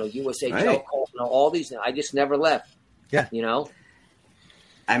call. USA right. Call. All these. I just never left. Yeah.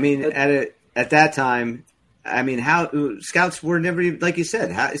 I mean, at that time, how scouts were never even, like you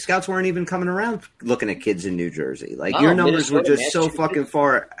said, scouts weren't even coming around looking at kids in New Jersey. Like your numbers were just so fucking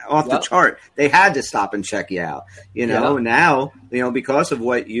far off the chart. They had to stop and check you out. Now, because of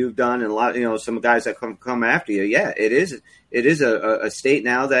what you've done and a lot, some guys that come after you. Yeah, it is a state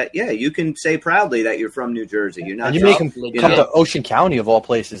now that you can say proudly that you're from New Jersey. You're not. And you make them come to Ocean County of all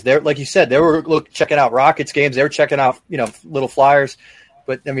places. They're like you said, they were checking out Rockets games. They were checking out Little Flyers.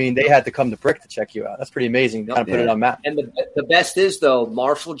 But, they had to come to Brick to check you out. That's pretty amazing. Kind of put it on map. And the best is, though,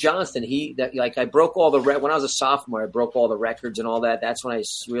 Marshall Johnston, I broke all the when I was a sophomore, I broke all the records and all that. That's when I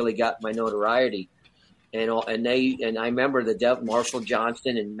really got my notoriety. And I remember Marshall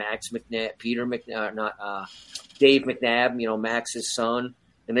Johnston and Max McNabb, Dave McNabb, Max's son.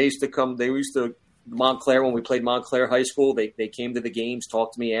 And they used to Montclair, when we played Montclair High School, they came to the games,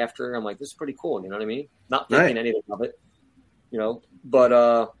 talked to me after. I'm like, this is pretty cool. You know what I mean? Not thinking anything of it. But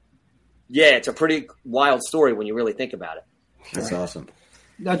it's a pretty wild story when you really think about it. That's awesome.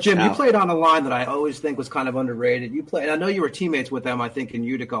 Now, Jim, you played on a line that I always think was kind of underrated. I know you were teammates with them, I think, in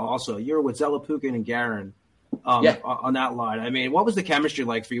Utica also. You were with Zelapukin and Garin on that line. I mean, what was the chemistry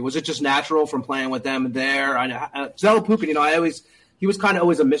like for you? Was it just natural from playing with them there? Zelapukin, he was kind of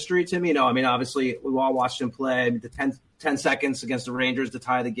always a mystery to me. Obviously, we all watched him play the 10 seconds against the Rangers to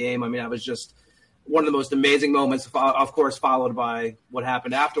tie the game. I was just one of the most amazing moments, of course, followed by what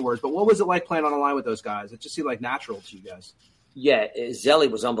happened afterwards. But what was it like playing on a line with those guys? It just seemed like natural to you guys. Yeah, Zelly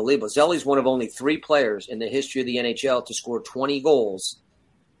was unbelievable. Zelly's one of only 3 players in the history of the NHL to score 20 goals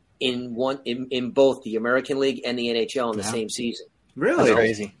in both the American League and the NHL in the same season. Really? That's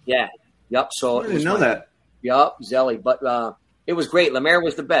crazy. Yeah. Yep. So I didn't know that. Yep, Zelly. But it was great. Lemaire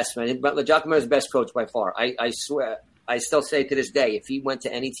was the best, man. But Jacques Lemaire was the best coach by far. I swear. I still say to this day, if he went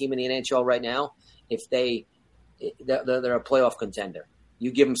to any team in the NHL right now, if they're a playoff contender.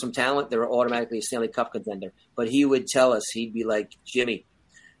 You give them some talent, they're automatically a Stanley Cup contender. But he would tell us, he'd be like, Jimmy,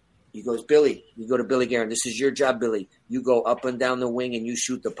 he goes, Billy, you go to Billy Guerin. This is your job, Billy. You go up and down the wing and you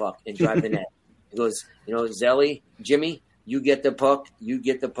shoot the puck and drive the net. He goes, Zelly, Jimmy, you get the puck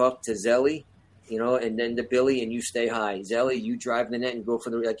to Zelly, and then to Billy, and you stay high. Zelly, you drive the net and go for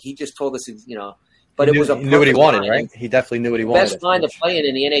the – he just told us, But he knew what he wanted, right? He definitely knew what he wanted. The best line to play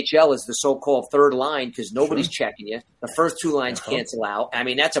in the NHL is the so-called third line because nobody's checking you. The first 2 lines cancel out.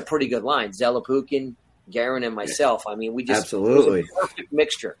 That's a pretty good line. Zelapukin, Garin, and myself. We just absolutely it was a perfect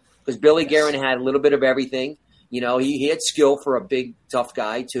mixture because Billy Garin had a little bit of everything. He had skill for a big, tough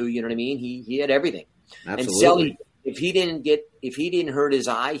guy too. You know what I mean? He had everything. Absolutely. And Zelly, if he didn't hurt his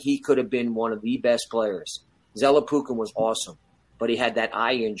eye, he could have been one of the best players. Zelapukin was awesome, but he had that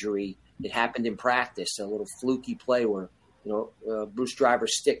eye injury. It happened in practice, a little fluky play where, Bruce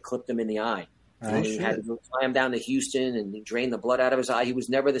Driver's stick clipped him in the eye. And he had to fly him down to Houston and he drained the blood out of his eye. He was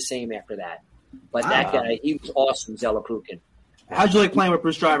never the same after that. But that guy, he was awesome, Zelapukin. How'd you like playing with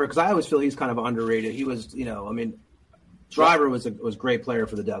Bruce Driver? Because I always feel he's kind of underrated. He was, Driver was a great player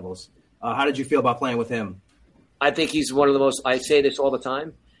for the Devils. How did you feel about playing with him? I think he's one of the most, I say this all the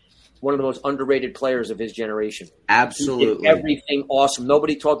time, one of the most underrated players of his generation. Absolutely. He did everything awesome.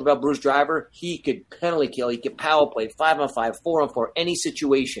 Nobody talked about Bruce Driver. He could penalty kill. He could power play, 5-on-5, 4-on-4, any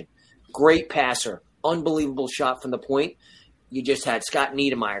situation. Great passer. Unbelievable shot from the point. You just had Scott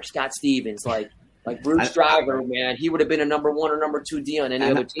Niedermayer, Scott Stevens, like Bruce Driver, man. He would have been a number 1 or number 2 D on any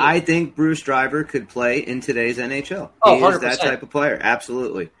other team. I think Bruce Driver could play in today's NHL. Oh, he 100%. is that type of player.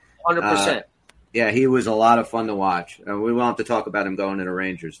 Absolutely. 100%. Yeah, he was a lot of fun to watch. We won't have to talk about him going to the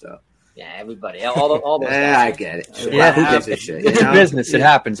Rangers, though. Yeah, everybody. All those guys. I get it. Sure. Yeah, who gives a shit? It's business. It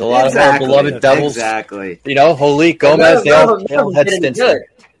happens. A lot of our beloved Devils. Exactly. Holik, Gomez, they all had stints.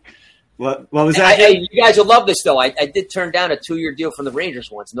 What was that? Hey, you guys will love this, though. I did turn down a 2-year deal from the Rangers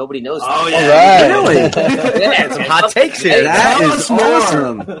once. Nobody knows that. Oh, yeah. Really? Yeah, some hot takes here. That is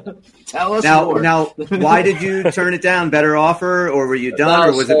awesome. Tell us Now, more. why did you turn it down? Better offer, or were you done,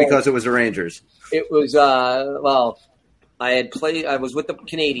 or was it because it was the Rangers? It was, I was with the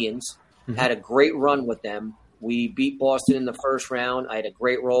Canadians, had a great run with them. We beat Boston in the first round. I had a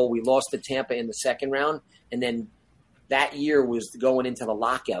great role. We lost to Tampa in the second round, and then that year was going into the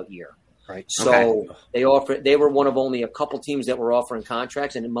lockout year. Right. So they were one of only a couple teams that were offering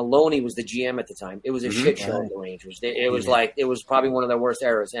contracts, and Maloney was the GM at the time. It was a shit show of the Rangers. It was probably one of their worst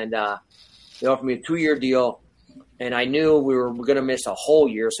eras. And they offered me a 2-year deal, and I knew we were going to miss a whole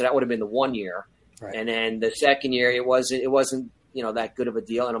year, so that would have been the 1 year. Right. And then the second year, it wasn't that good of a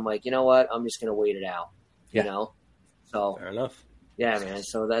deal. And I'm like, you know what? I'm just going to wait it out. Yeah. You know, so fair enough. Yeah, man.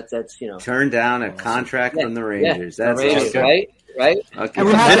 So that's turn down a contract from the Rangers. That's the Rangers, awesome. Right. Okay. And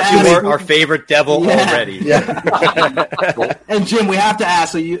we have Since you were our favorite devil already. Yeah. And Jim, we have to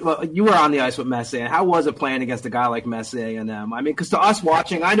ask. So you were on the ice with Messier. How was it playing against a guy like Messier and them? I mean, because to us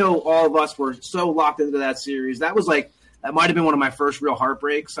watching, I know all of us were so locked into that series. That might have been one of my first real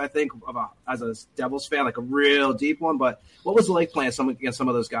heartbreaks, I think, as a Devils fan, like a real deep one. But what was it like playing against some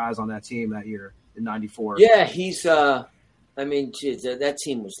of those guys on that team that year in '94? Yeah, he's. I mean, geez, that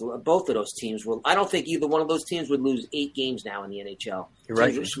team was. Both of those teams were. I don't think either one of those teams would lose 8 games now in the NHL. You're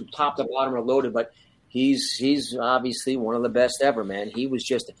right. Teams from top to bottom are loaded, but he's obviously one of the best ever, man. Him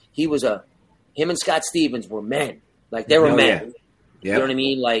and Scott Stevens were men. Like they were men. Yeah. Yep. You know what I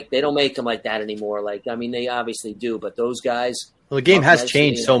mean? Like they don't make them like that anymore. Like I mean, they obviously do, but those guys. Well, the game has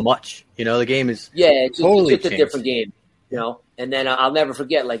changed so much. The game is it's totally just a different game. And then I'll never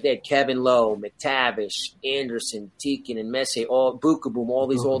forget, like they had Kevin Lowe, McTavish, Anderson, Teakin, and Messier, all Bukaboom, all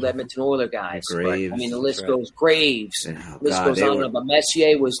these old Edmonton Oilers guys. Graves. I mean, the list goes Graves. List goes on. But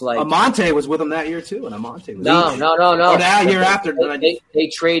Messier was like Amante was with him that year too, and Amante was no. Or that year after.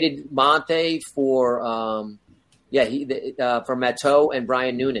 They traded Monte for for Matteau and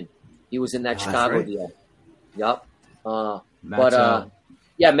Brian Noonan. He was in that Chicago deal. Yep. Messier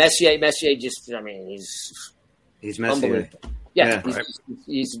just. I mean, he's Messier. Yeah,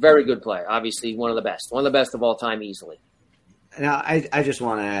 he's a very good player. Obviously, one of the best of all time, easily. Now, I just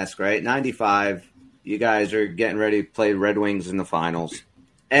want to ask, right? 95, you guys are getting ready to play Red Wings in the finals.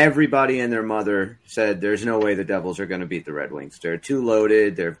 Everybody and their mother said there's no way the Devils are going to beat the Red Wings. They're too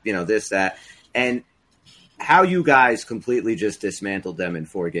loaded. They're, this, that. And how you guys completely just dismantled them in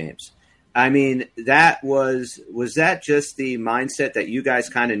 4 games. I mean, was that just the mindset that you guys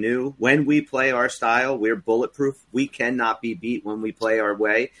kind of knew? When we play our style, we're bulletproof. We cannot be beat when we play our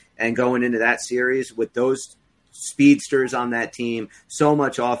way. And going into that series with those speedsters on that team, so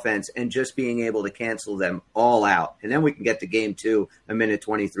much offense, and just being able to cancel them all out. And then we can get to game 2, a minute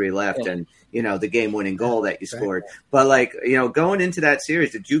 23 left, and, the game-winning goal that you scored. But, going into that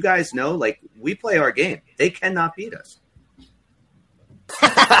series, did you guys know, we play our game. They cannot beat us.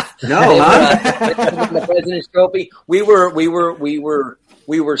 No, the President's Trophy. We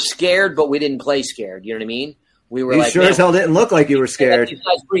were scared, but we didn't play scared. You know what I mean? We were sure as hell didn't look like you were scared. These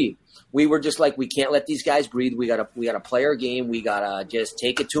guys breathe. We were just like, we can't let these guys breathe. We gotta play our game. We gotta just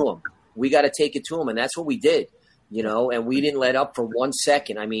take it to them. We gotta take it to them, and that's what we did. And we didn't let up for 1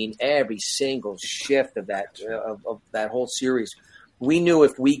 second. I mean, every single shift of that whole series, we knew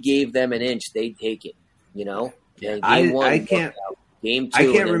if we gave them an inch, they'd take it. And I can't. Game 2,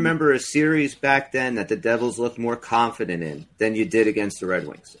 I can't remember a series back then that the Devils looked more confident in than you did against the Red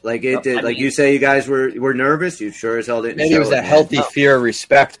Wings. You say, you guys were nervous. You sure as hell didn't. Maybe it was that healthy fear of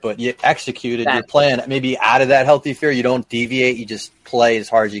respect, but you executed your plan. Maybe out of that healthy fear, you don't deviate. You just play as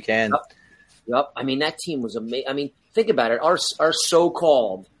hard as you can. Yep. I mean, that team was amazing. I mean, think about it. Our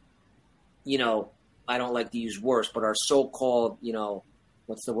so-called, I don't like to use worse, but our so-called,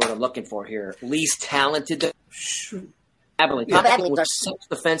 what's the word I'm looking for here? Least talented. Abilene was our 6th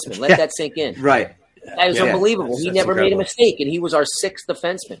defenseman. Let that sink in. Right. That was unbelievable. He never made a mistake, and he was our 6th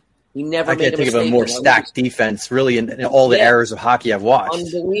defenseman. He never made a mistake. I can't think of a more stacked defense, really, in all the eras of hockey I've watched.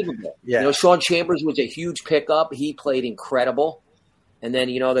 Unbelievable. Yeah. Sean Chambers was a huge pickup. He played incredible. And then,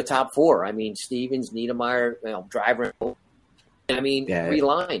 the top 4. I mean, Stevens, Niedermeyer, Driver. I mean, every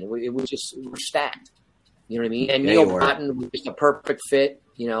line. It was just stacked. You know what I mean? And Neil Broughton was just a perfect fit.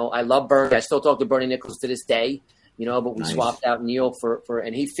 I love Bernie. I still talk to Bernie Nichols to this day. But we swapped out Neil for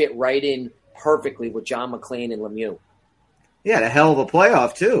and he fit right in perfectly with John McClain and Lemieux. Yeah, a hell of a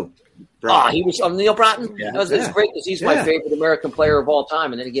playoff too. He was Neil Broughton. Yeah. It was great because he's my favorite American player of all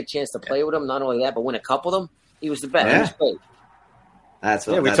time, and then to get a chance to play with him, not only that, but win a cup with him, he was the best. Yeah. He was great.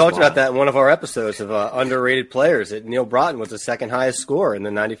 We talked about that in one of our episodes of underrated players. That Neil Broughton was the second highest scorer in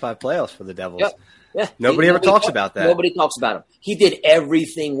the 95 playoffs for the Devils. Yep. Yeah. Nobody ever talks about that. Nobody talks about him. He did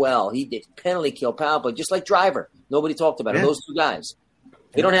everything well. He did penalty kill, power play, just like Driver. Nobody talked about him. Those two guys.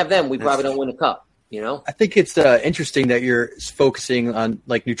 If you don't have them, we probably don't win a cup. I think it's interesting that you're focusing on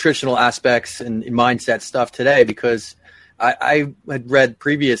like nutritional aspects and mindset stuff today, because I had read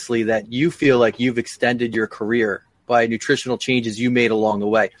previously that you feel like you've extended your career by nutritional changes you made along the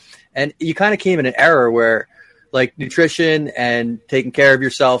way. And you kind of came in an era where like nutrition and taking care of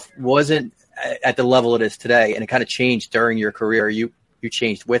yourself wasn't at the level it is today. And it kind of changed during your career. You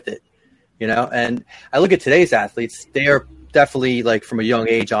changed with it, and I look at today's athletes, they are definitely like from a young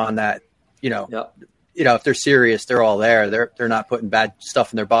age on that, if they're serious, they're all there. They're not putting bad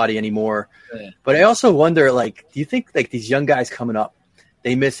stuff in their body anymore. Yeah. But I also wonder, like, do you think like these young guys coming up,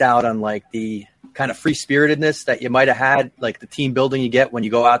 they miss out on like the kind of free spiritedness that you might have had, like the team building you get when you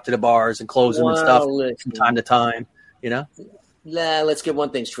go out to the bars and close them and stuff from time to time, Let's get one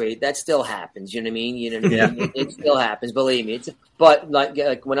thing straight. That still happens. You know what I mean? Yeah. It still happens. Believe me. But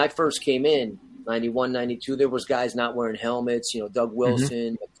like when I first came in, 91, 92, there was guys not wearing helmets. Doug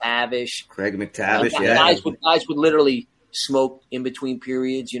Wilson, McTavish, Craig McTavish. Guys would literally smoke in between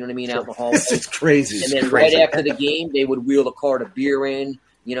periods. You know what I mean? Out in the hall. It's crazy. And then right after the game, they would wheel the cart of beer in.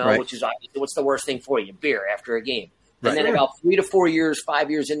 Which is what's the worst thing for you? Beer after a game. And then about 3 to 4 years, 5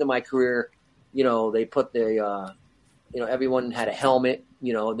 years into my career, they put the everyone had a helmet.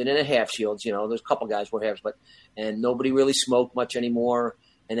 They didn't have half shields. There's a couple guys wore halves, and nobody really smoked much anymore.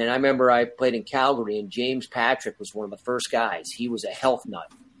 And then I remember I played in Calgary, and James Patrick was one of the first guys. He was a health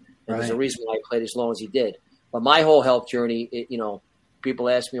nut. And there's a reason why he played as long as he did. But my whole health journey, people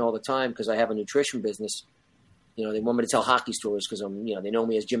ask me all the time because I have a nutrition business. They want me to tell hockey stories because they know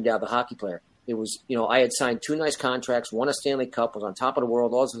me as Jim Dowd, the hockey player. It was, I had signed 2 nice contracts, won a Stanley Cup, was on top of the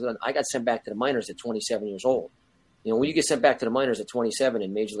world. All of a sudden, I got sent back to the minors at 27 years old. When you get sent back to the minors at 27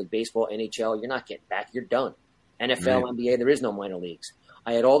 in Major League Baseball, NHL, you're not getting back. You're done. NFL, NBA, there is no minor leagues.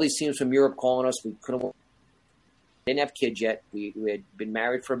 I had all these teams from Europe calling us. We didn't have kids yet. We had been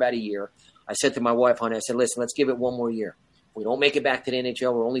married for about a year. I said to my wife, honey, I said, listen, let's give it one more year. If we don't make it back to the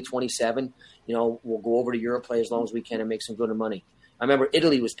NHL, we're only 27. We'll go over to Europe, play as long as we can, and make some good money. I remember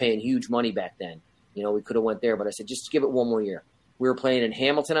Italy was paying huge money back then. We could have went there, but I said, just give it one more year. We were playing in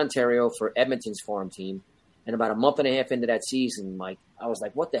Hamilton, Ontario for Edmonton's farm team. And about a month and a half into that season, I was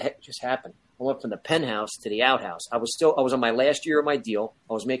like, what the heck just happened? I went from the penthouse to the outhouse. I was on my last year of my deal.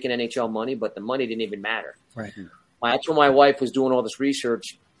 I was making NHL money, but the money didn't even matter. Right. That's when my wife was doing all this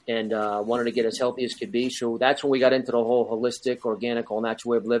research and wanted to get as healthy as could be. So that's when we got into the whole holistic, organic, all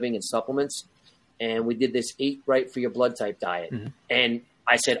natural way of living and supplements. And we did this eat right for your blood type diet. Mm-hmm. And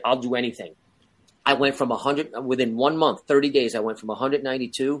I said, I'll do anything. I went from 100, within 1 month, 30 days, I went from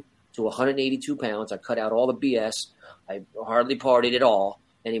 192 to 182 pounds. I cut out all the BS. I hardly partied at all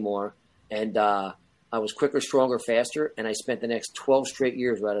anymore. And I was quicker, stronger, faster. And I spent the next 12 straight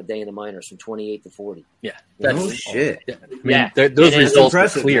years without a day in the minors from 28 to 40. Yeah. That's shit. Yeah. Those results are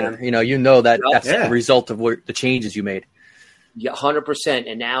clear. Man. That's the result of the changes you made. Yeah, 100%.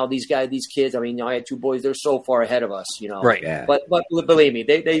 And now these kids, I had 2 boys, they're so far ahead of us, Right. Yeah. But believe me,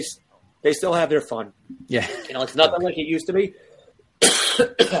 they still have their fun. Yeah. It's nothing like it used to be.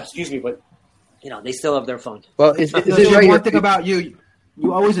 Excuse me, but they still have their fun. Well, one thing about you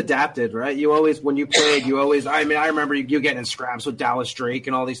always adapted, right? You always, when you played, I remember you getting in scraps with Dallas Drake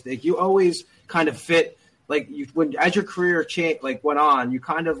and all these things. You always kind of fit, as your career went on, you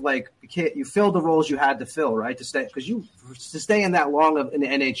kind of you filled the roles you had to fill, right? To stay in that long in the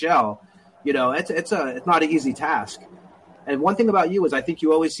NHL, it's not an easy task. And one thing about you is I think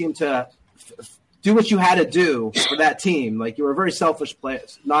you always seem to do what you had to do for that team. You were a very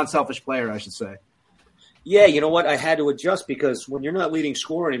non-selfish player, I should say. Yeah, you know what? I had to adjust because when you're not leading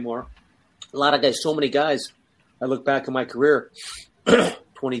scorer anymore, so many guys, I look back in my career,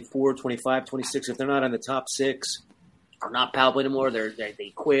 24, 25, 26, if they're not on the top 6 or not power play anymore,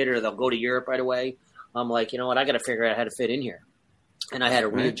 they quit or they'll go to Europe right away. I'm like, you know what? I got to figure out how to fit in here. And I had to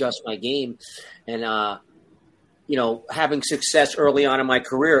readjust my game. And, having success early on in my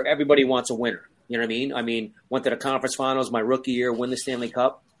career, everybody wants a winner. You know what I mean? Went to the conference finals my rookie year, win the Stanley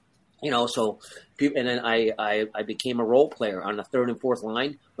Cup. So people, and then I became a role player on the 3rd and 4th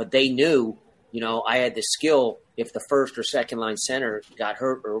line, but they knew, I had the skill. If the 1st or 2nd line center got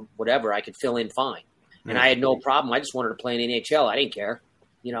hurt or whatever, I could fill in fine. And I had no problem. I just wanted to play in the NHL. I didn't care,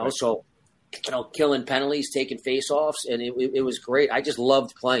 so, killing penalties, taking face-offs, and it was great. I just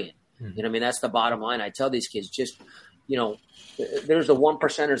loved playing. Mm-hmm. That's the bottom line. I tell these kids just, there's the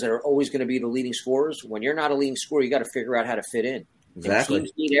 1%ers that are always going to be the leading scorers. When you're not a leading scorer, you got to figure out how to fit in. Exactly. And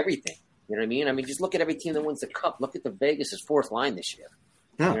teams need everything. You know what I mean? I mean, just look at every team that wins the Cup. Look at the Vegas' fourth line this year.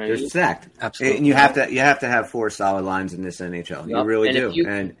 No, they're stacked. Absolutely. And you have to have 4 solid lines in this NHL. You really do.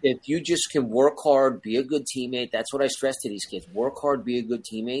 If you just can work hard, be a good teammate, that's what I stress to these kids. Work hard, be a good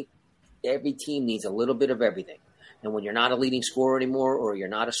teammate. Every team needs a little bit of everything. And when you're not a leading scorer anymore, or you're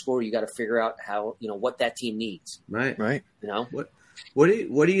not a scorer, you got to figure out how, what that team needs. Right. What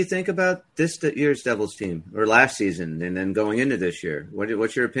do you think about this year's Devils team, or last season, and then going into this year?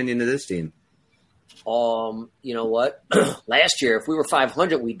 What's your opinion of this team? You know what? Last year, if we were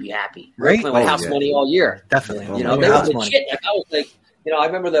 500, we'd be happy. Right? We were playing with house money all year. Definitely. They were legit. I was like, I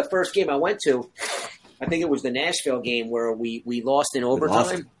remember the first game I went to. I think it was the Nashville game where we lost in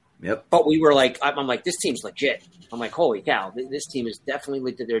overtime. Yep. But we were like, I'm like, this team's legit. I'm like, holy cow, this team is definitely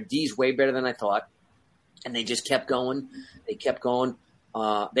legit. Their D's way better than I thought. And they just kept going. They kept going.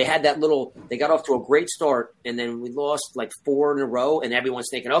 They had they got off to a great start, and then we lost like 4 in a row, and everyone's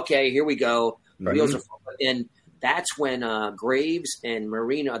thinking, okay, here we go. Mm-hmm. And that's when Graves and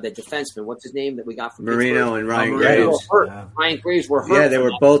Marino, the defenseman, what's his name that we got from Marino Pittsburgh? and Ryan Graves. Ryan Graves were hurt. Yeah, they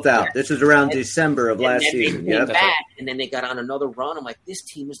were both out. This was around December of last season. They came back, and then they got on another run. I'm like, this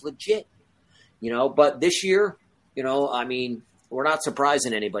team is legit. But this year, I mean, we're not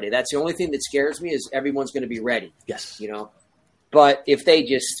surprising anybody. That's the only thing that scares me is everyone's going to be ready. Yes. But if they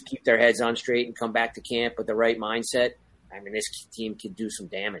just keep their heads on straight and come back to camp with the right mindset, I mean, this team can do some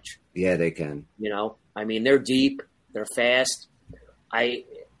damage. Yeah, they can. I mean, they're deep, they're fast.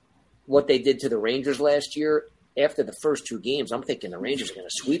 What they did to the Rangers last year, after the first 2 games, I'm thinking the Rangers are going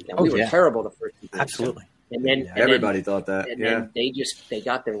to sweep them. We were terrible the first 2 games. Absolutely. And then everybody thought that. And then they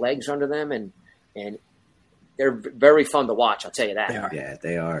got their legs under them, and they're very fun to watch. I'll tell you that. They are. Yeah,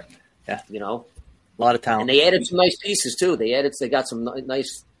 they are. Yeah. A lot of talent. And they added some nice pieces too. They got some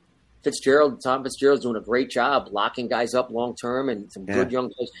nice. Tom Fitzgerald's doing a great job locking guys up long term, and some good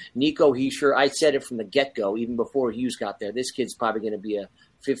young players. Nico Hischier, I said it from the get go, even before Hughes got there. This kid's probably going to be a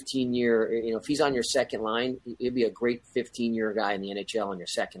 15-year. If he's on your second line, he'd be a great 15-year guy in the NHL on your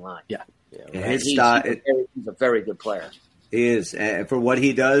second line. Yeah. He's a very good player. He is. And for what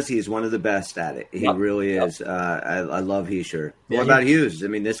he does, he's one of the best at it. He really is. I love Hischier. What about Hughes? I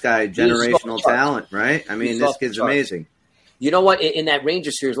mean, this guy, generational talent, right? I mean, this kid's amazing. You know what? In that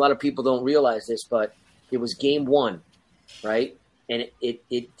Rangers series, a lot of people don't realize this, but it was game 1, right? And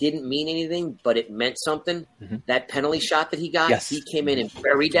it didn't mean anything, but it meant something. Mm-hmm. That penalty shot that he got, he came in and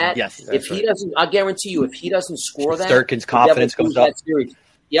buried that. Yes, if he doesn't, I guarantee you, if he doesn't score that, Sturkin's confidence goes up.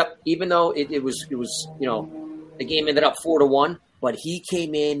 Yep. Even though it was the game ended up 4-1, but he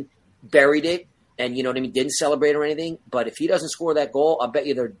came in, buried it, and didn't celebrate or anything. But if he doesn't score that goal, I bet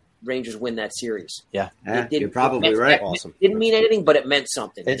you the Rangers win that series. Yeah, you're probably right. Awesome. It didn't mean anything, but it meant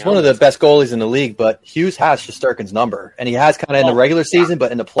something. It's one of the best goalies in the league, but Hughes has Shesterkin's number, and he has kind of in the regular season,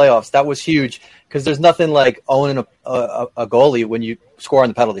 but in the playoffs, that was huge because there's nothing like owning a goalie when you score on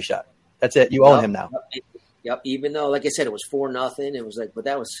the penalty shot. That's it. You own him now. Yep. Even though, like I said, it was 4-0, it was like, but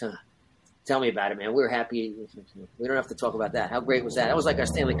that was. Tell me about it, man. We were happy. We don't have to talk about that. How great was that? That was like our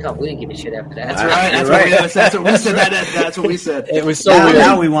Stanley Cup. We didn't give a shit after that. That's right. That's what we said. That's what we said. It was so weird.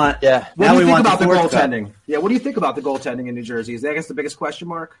 Now we want. Yeah. What do you think about the goaltending? Yeah. What do you think about the goaltending in New Jersey? Is that, I guess, the biggest question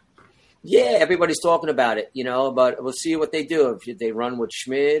mark? Yeah, everybody's talking about it. But we'll see what they do if they run with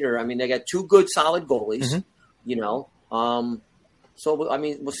Schmidt or they got 2 good, solid goalies. Mm-hmm. So I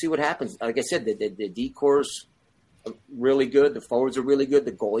mean, we'll see what happens. Like I said, the D-corps are really good. The forwards are really good.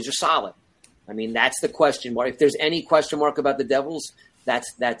 The goalies are solid. I mean, that's the question mark. If there's any question mark about the Devils,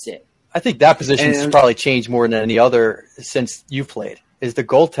 that's it. I think that position's probably changed more than any other since you played. Is the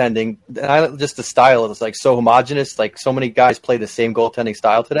goaltending, just the style is like so homogenous. Like so many guys play the same goaltending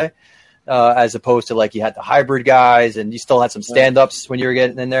style today, as opposed to like you had the hybrid guys and you still had some stand-ups when you were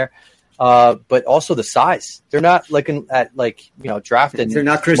getting in there. But also the size. They're not looking at drafting. They're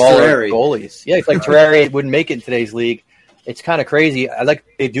not Chris smaller Terrari. Goalies. Yeah, it's like Terrari wouldn't make it in today's league. It's kind of crazy.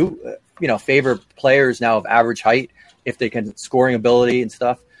 They do. Favor players now of average height if they can scoring ability and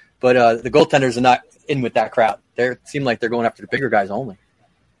stuff. But the goaltenders are not in with that crowd. They seem like they're going after the bigger guys only.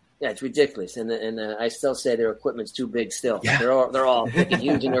 Yeah, it's ridiculous. And I still say their equipment's too big still. Yeah. They're all freaking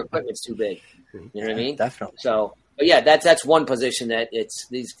huge and their equipment's too big. You know what I mean? Definitely. So, but yeah, that's one position that it's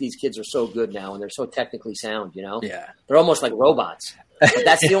these kids are so good now and they're so technically sound, Yeah. They're almost like robots. But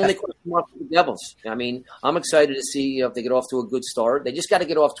that's the only question mark for the Devils. I mean, I'm excited to see if they get off to a good start. They just got to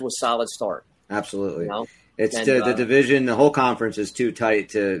get off to a solid start. Absolutely. It's the division, the whole conference is too tight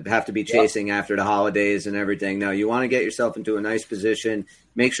to have to be chasing after the holidays and everything. No, you want to get yourself into a nice position.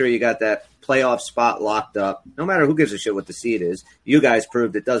 Make sure you got that playoff spot locked up. No matter who gives a shit what the seed is. You guys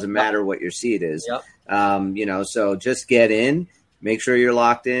proved it doesn't matter what your seed is. Yep. So just get in. make sure you're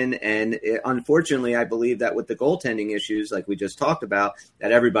locked in. And unfortunately, I believe that with the goaltending issues, like we just talked about,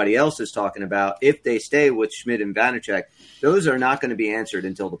 that everybody else is talking about, if they stay with Schmidt and Vanacek, those are not going to be answered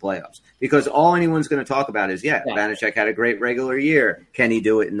until the playoffs, because all anyone's going to talk about is, Vanacek had a great regular year. Can he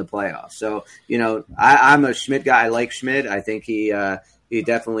do it in the playoffs? So, I'm a Schmidt guy. I like Schmidt. I think he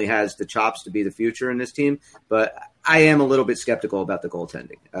definitely has the chops to be the future in this team, but I am a little bit skeptical about the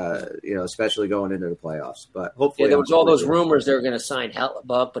goaltending, especially going into the playoffs. But hopefully, there was all those rumors they were going to sign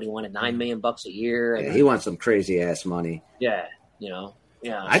Hellebuck, but he wanted $9 million a year. Yeah, he wants some crazy ass money. Yeah,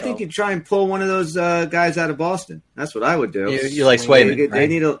 I think you'd try and pull one of those guys out of Boston. That's what I would do. You like Swayman?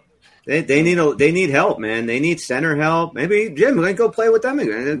 They need help, man. They need center help. Maybe Jim, let's go play with them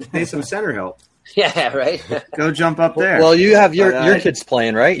again. Pay some center help. Yeah, right. Go jump up there. Well, you have your kids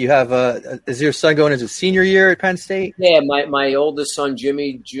playing, right? You have is your son going into senior year at Penn State? Yeah, my oldest son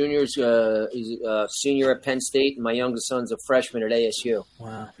Jimmy Jr.'s is a senior at Penn State, and my youngest son's a freshman at ASU.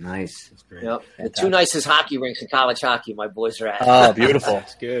 Wow, nice. That's great. Yep. The two nicest hockey rinks in college hockey my boys are at. Oh, beautiful.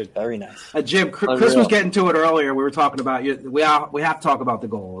 That's good. Very nice. Jim, Chris was getting to it earlier. We were talking about you. We have to talk about the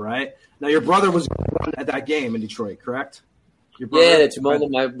goal, right? Now, your brother was at that game in Detroit, correct? It's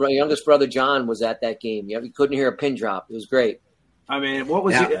my youngest brother John was at that game. Yeah, we couldn't hear a pin drop. It was great. I mean, what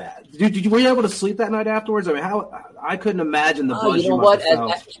was were you able to sleep that night afterwards? I mean, I couldn't imagine the buzz. You know what?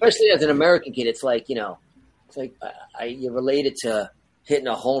 Especially as an American kid, it's like you related to hitting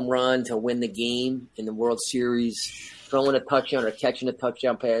a home run to win the game in the World Series, throwing a touchdown or catching a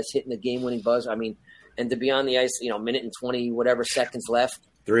touchdown pass, hitting the game-winning buzz. I mean, and to be on the ice, minute and 20 whatever seconds left.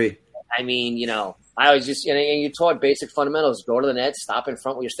 3. I mean, I was just, and you taught basic fundamentals. Go to the net, stop in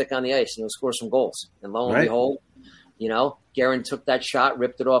front with your stick on the ice, and you'll score some goals. And lo and behold, Guerin took that shot,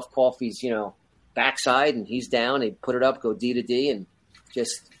 ripped it off Coffey's, backside, and he's down. They put it up, go D to D, and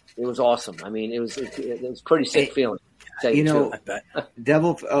just, it was awesome. I mean, it was pretty sick feeling.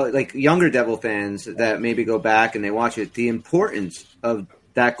 Devil, like younger Devil fans that maybe go back and they watch it, the importance of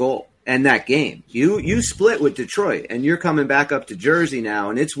that goal. And that game, you split with Detroit, and you're coming back up to Jersey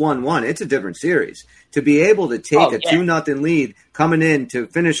now, and it's 1-1. It's a different series. To be able to take a 2-0 lead coming in to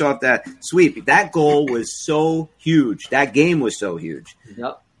finish off that sweep, that goal was so huge. That game was so huge.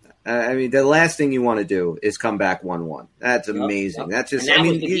 Yep. I mean, the last thing you want to do is come back 1-1. That's amazing. Yep. That's just,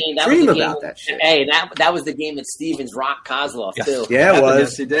 you dream about that shit. Hey, that was the game that Stevens rocked Kozlov, too. Yeah, it was.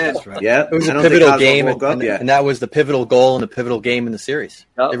 Yes, he did. Right. Yeah. It was a pivotal game, and that was the pivotal goal and the pivotal game in the series.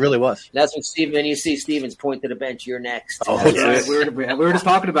 Yep. It really was. That's when you see Stevens point to the bench, you're next. Oh, right. We were just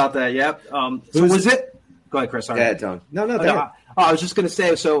talking about that, yep. So was it? Go ahead, Chris. Sorry. Yeah, Tone. No. I was just going to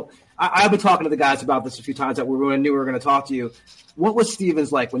say, so I've been talking to the guys about this a few times that we knew we were going to talk to you. What was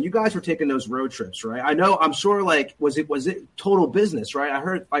Stevens like when you guys were taking those road trips, right? I'm sure, like, was it total business, right?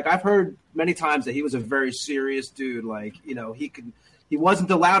 I've heard many times that he was a very serious dude. Like, he wasn't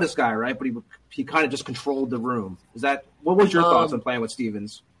the loudest guy, right? But he kind of just controlled the room. What was your thoughts on playing with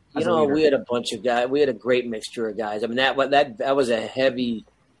Stevens? We had a bunch of guys. We had a great mixture of guys. I mean, that was a heavy.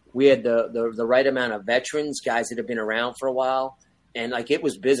 We had the right amount of veterans, guys that have been around for a while. And like it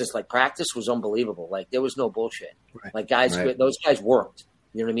was business, like practice was unbelievable. Like there was no bullshit. Right. Like those guys worked.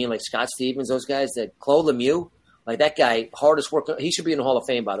 You know what I mean? Like Scott Stevens, those guys. That Claude Lemieux, like that guy, hardest worker. He should be in the Hall of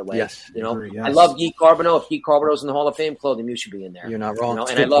Fame, by the way. Yes, yes. I love Guy Carbonneau. If Guy Carbonneau's in the Hall of Fame, Claude Lemieux should be in there. You're not wrong.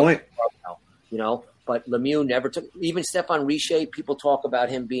 And I love Guy Carbonneau. But Lemieux never took. Even Stephane Richer, people talk about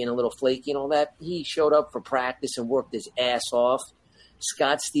him being a little flaky and all that. He showed up for practice and worked his ass off.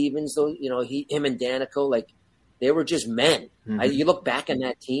 Scott Stevens, though, him and Danico, like. They were just men. Mm-hmm. You look back on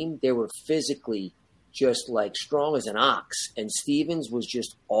that team, they were physically just like strong as an ox. And Stevens was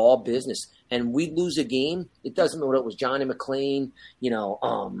just all business. And we'd lose a game. It doesn't matter what it was, Johnny McLean,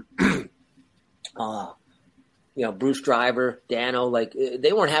 Bruce Driver, Dano. Like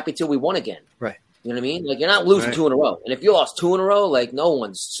they weren't happy till we won again. Right. You know what I mean? Like you're not losing 2 in a row. And if you lost 2 in a row, like no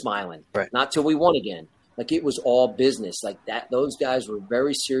one's smiling. Right. Not till we won again. Like it was all business. Like that. Those guys were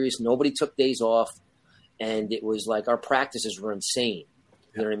very serious. Nobody took days off. And it was like our practices were insane.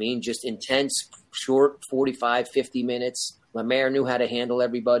 You know what I mean? Just intense, short, 45, 50 minutes. Lemaire knew how to handle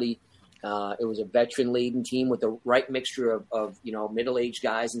everybody. It was a veteran-laden team with the right mixture of middle-aged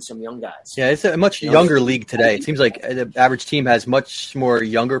guys and some young guys. Yeah, it's a much younger league today. It seems like the average team has much more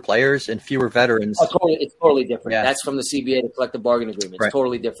younger players and fewer veterans. It's totally different. Yeah. That's from the CBA, the collective bargaining agreement. It's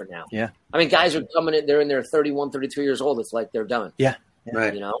totally different now. Yeah. I mean, guys are coming in, they're in their 31, 32 years old. It's like they're done. Yeah.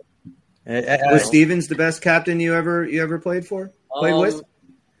 Right. Was Stevens the best captain you ever played with,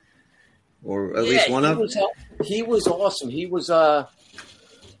 or at least one of? He was awesome. He was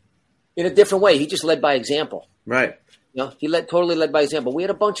in a different way. He just led by example. Right. He totally led by example. We had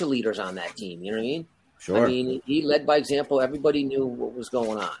a bunch of leaders on that team. You know what I mean? Sure. I mean, he led by example. Everybody knew what was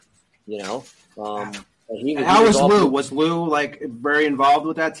going on, you know. How was Lou? Was Lou like very involved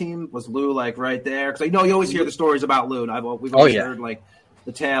with that team? Was Lou like right there? Because you always hear the stories about Lou, and we've always heard like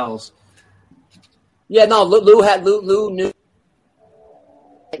the tales. Yeah, no, Lou knew.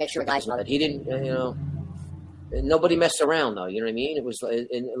 Make sure guys know that he didn't, nobody messed around though. You know what I mean? It was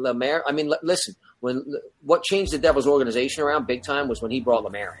in Lemaire. I mean, listen, what changed the Devils organization around big time was when he brought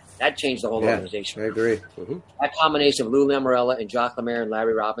Lemaire in. That changed the whole organization. I agree. Mm-hmm. That combination of Lou Lamoriello and Jacques Lemaire and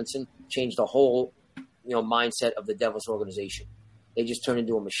Larry Robinson changed the whole, mindset of the Devils organization. They just turned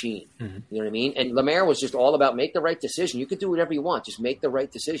into a machine. Mm-hmm. You know what I mean? And Lemaire was just all about make the right decision. You could do whatever you want, just make the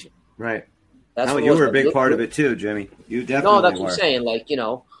right decision. Right. That's you were a big part of it too, Jimmy. You definitely No, that's were. what I'm saying. Like,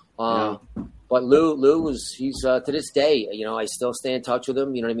 but Lou he's to this day, I still stay in touch with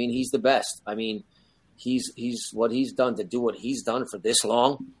him. You know what I mean? He's the best. I mean, he's what he's done to do what he's done for this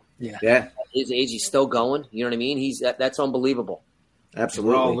long. Yeah. At his age, he's still going. You know what I mean? That's unbelievable.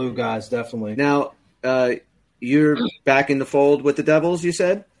 Absolutely. We're all Lou guys, definitely. Now, you're back in the fold with the Devils, you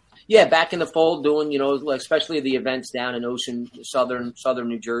said? Yeah, back in the fold, doing especially the events down in southern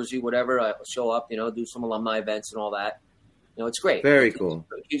New Jersey, whatever. I show up, do some alumni events and all that. It's great. Very cool.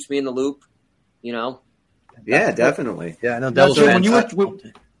 It keeps me in the loop. Yeah, definitely. Yeah, I know. Devils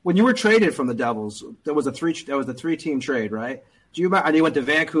when you were traded from the Devils, there was a 3-team trade, right? Do you remember? And you went to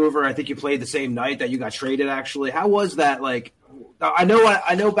Vancouver. I think you played the same night that you got traded. Actually, how was that? Like, I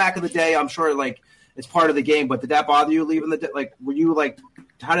know back in the day, I'm sure like it's part of the game. But did that bother you leaving were you like?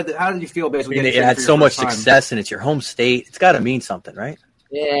 How did you feel basically? It had so much success, and it's your home state. It's got to mean something, right?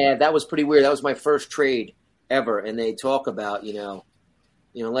 Yeah, that was pretty weird. That was my first trade ever, and they talk about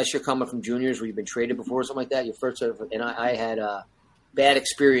unless you're coming from juniors where you've been traded before or something like that, your first. And I had a bad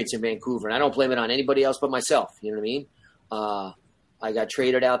experience in Vancouver, and I don't blame it on anybody else but myself. You know what I mean? I got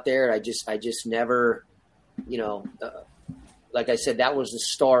traded out there. I just never, like I said, that was the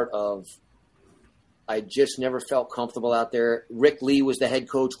start of. I just never felt comfortable out there. Rick Lee was the head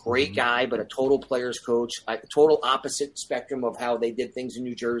coach, great guy, but a total players coach, total opposite spectrum of how they did things in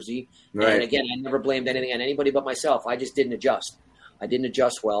New Jersey. Right. And again, I never blamed anything on anybody but myself. I just didn't adjust. I didn't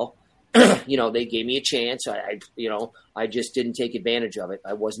adjust well. They gave me a chance. I just didn't take advantage of it.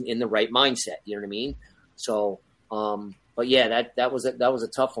 I wasn't in the right mindset. You know what I mean? So, but yeah, that was a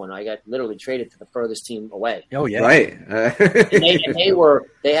tough one. I got literally traded to the furthest team away. Oh yeah, right. they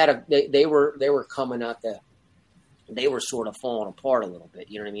were coming out they were sort of falling apart a little bit.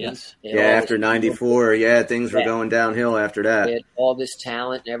 You know what I mean? Yes. After '94, things were going downhill after that. They had all this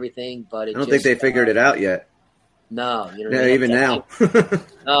talent and everything, but I don't think they figured it out yet. No, even now.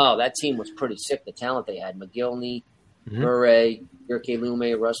 No, that team was pretty sick. The talent they had: McGillney, Murray, Yerke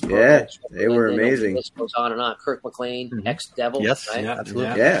Lume, Russ. Yeah, they were amazing. This goes on and on. Kirk McLean, ex-Devil. Yes, right? yeah,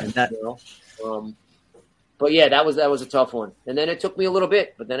 absolutely. Yeah. But yeah, that was a tough one. And then it took me a little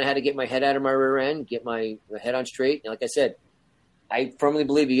bit, but then I had to get my head out of my rear end, get my head on straight. And like I said, I firmly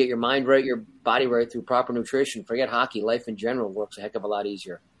believe you get your mind right, your body right through proper nutrition. Forget hockey. Life in general works a heck of a lot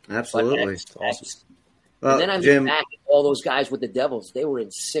easier. Absolutely. Awesome. Well, and then I look back at all those guys with the Devils. They were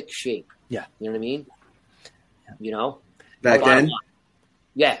in sick shape. Yeah. You know what I mean? Back then?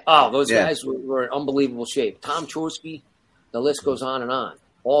 Yeah. Oh, those guys were in unbelievable shape. Tom Chorsky, the list goes on and on.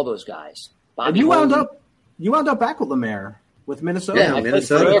 All those guys. And you wound up back with Lemaire with Minnesota. Yeah, I played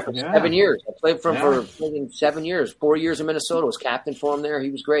for 7 years. I played for him for 7 years. 4 years in Minnesota. Was captain for him there.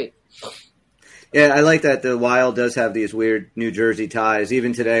 He was great. Yeah, I like that the Wild does have these weird New Jersey ties.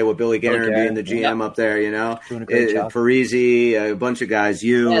 Even today with Billy Guerin being the GM up there, Doing a great job. Parisi, a bunch of guys,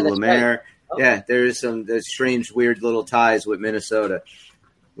 Lemaire. Right. Oh. Yeah, there's some strange, weird little ties with Minnesota,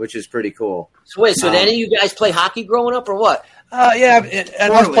 which is pretty cool. So wait, did any of you guys play hockey growing up or what? Yeah,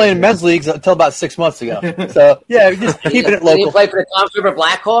 and I was playing men's leagues until about 6 months ago. So yeah, just keeping it local. Did you play for the Tom's River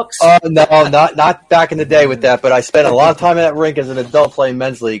Blackhawks? No, not back in the day with that. But I spent a lot of time in that rink as an adult playing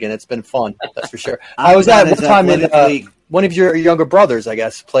men's league, and it's been fun. That's for sure. I was at one time in one of your younger brothers, I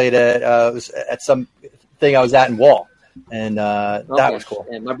guess, played at some thing I was at in Wall. And that was cool.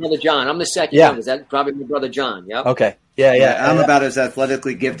 And my brother John, I'm the second youngest. That's probably my brother John. Yep. Okay. Yeah. I'm about as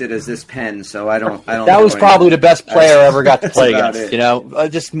athletically gifted as this pen, so I don't. That was probably the best player I ever got to play against.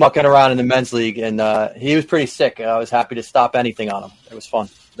 Just mucking around in the men's league, and he was pretty sick. I was happy to stop anything on him. It was fun.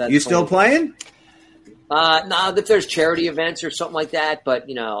 You still playing? No, if there's charity events or something like that, but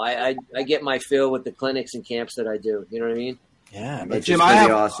I get my fill with the clinics and camps that I do. You know what I mean? Yeah, but Jim,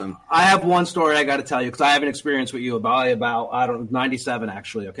 awesome. I have one story I got to tell you because I have an experience with you about 97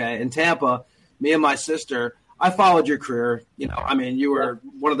 actually. Okay, in Tampa, me and my sister, I followed your career. You were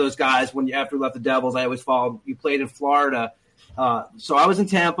one of those guys when after you left the Devils. I always followed. You played in Florida, So I was in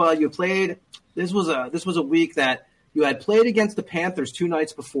Tampa. You played. This was a week that you had played against the Panthers 2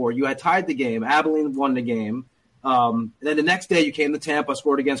 nights before. You had tied the game. Abilene won the game. And then the next day you came to Tampa,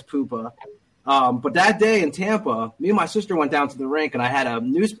 scored against Pupa. But that day in Tampa, me and my sister went down to the rink, and I had a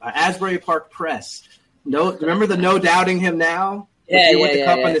Asbury Park Press. Remember the No Doubting Him Now? With the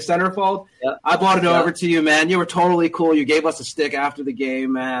cup in the centerfold? Yeah. I brought it over to you, man. You were totally cool. You gave us a stick after the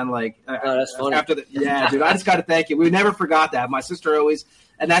game, man. Like, that's funny. Dude, I just got to thank you. We never forgot that. My sister always,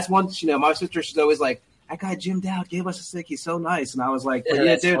 and that's one, my sister, she's always like, that guy Jim Dowd gave us a stick. He's so nice. And I was like,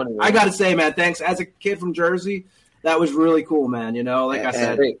 dude, funny, I got to say, man, thanks. As a kid from Jersey, that was really cool, man. Like I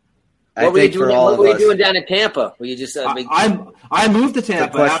said. What were you doing down in Tampa? Were you just? I moved to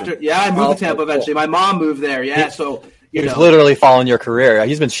Tampa after. Yeah, I moved to Tampa eventually. My mom moved there. Yeah, so. He's literally following your career.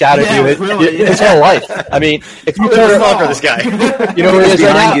 He's been shouting at you his whole life. I mean, if you turn it on for this guy, you know where he is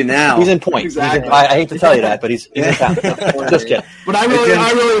right now? He's in point. Exactly. I hate to tell you that, but he's in town. Just kidding. But I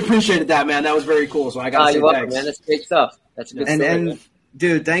really appreciated that, man. That was very cool. So I got to say thanks. Man. That's great stuff. That's good stuff. And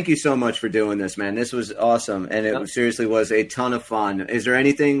dude, thank you so much for doing this, man. This was awesome, and it seriously was a ton of fun. Is there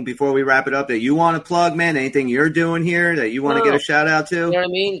anything before we wrap it up that you want to plug, man? Anything you're doing here that you want to get a shout out to? You know what I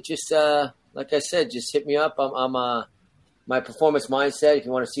mean? Just like I said, just hit me up. I'm my performance mindset. If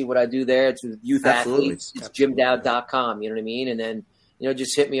you want to see what I do there, it's with youth athletes. It's jimdowd.com. You know what I mean? And then,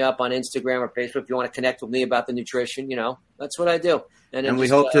 just hit me up on Instagram or Facebook if you want to connect with me about the nutrition. That's what I do. And we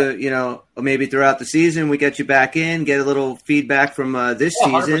hope to, maybe throughout the season, we get you back in, get a little feedback from this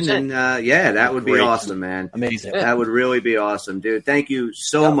season. 100%. And that would be awesome, man. Amazing. That would really be awesome, dude. Thank you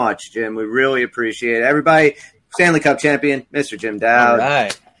so much, Jim. We really appreciate it. Everybody, Stanley Cup champion, Mr. Jim Dowd. All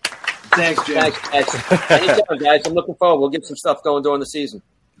right. Thanks, Jim. Anytime, guys. I'm looking forward. We'll get some stuff going during the season.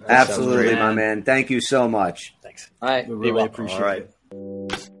 Absolutely, my man. Thank you so much. Thanks. All right. We really appreciate it.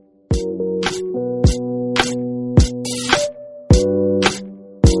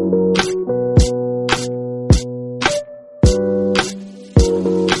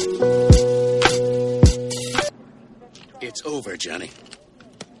 It's over, Johnny.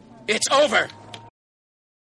 It's over!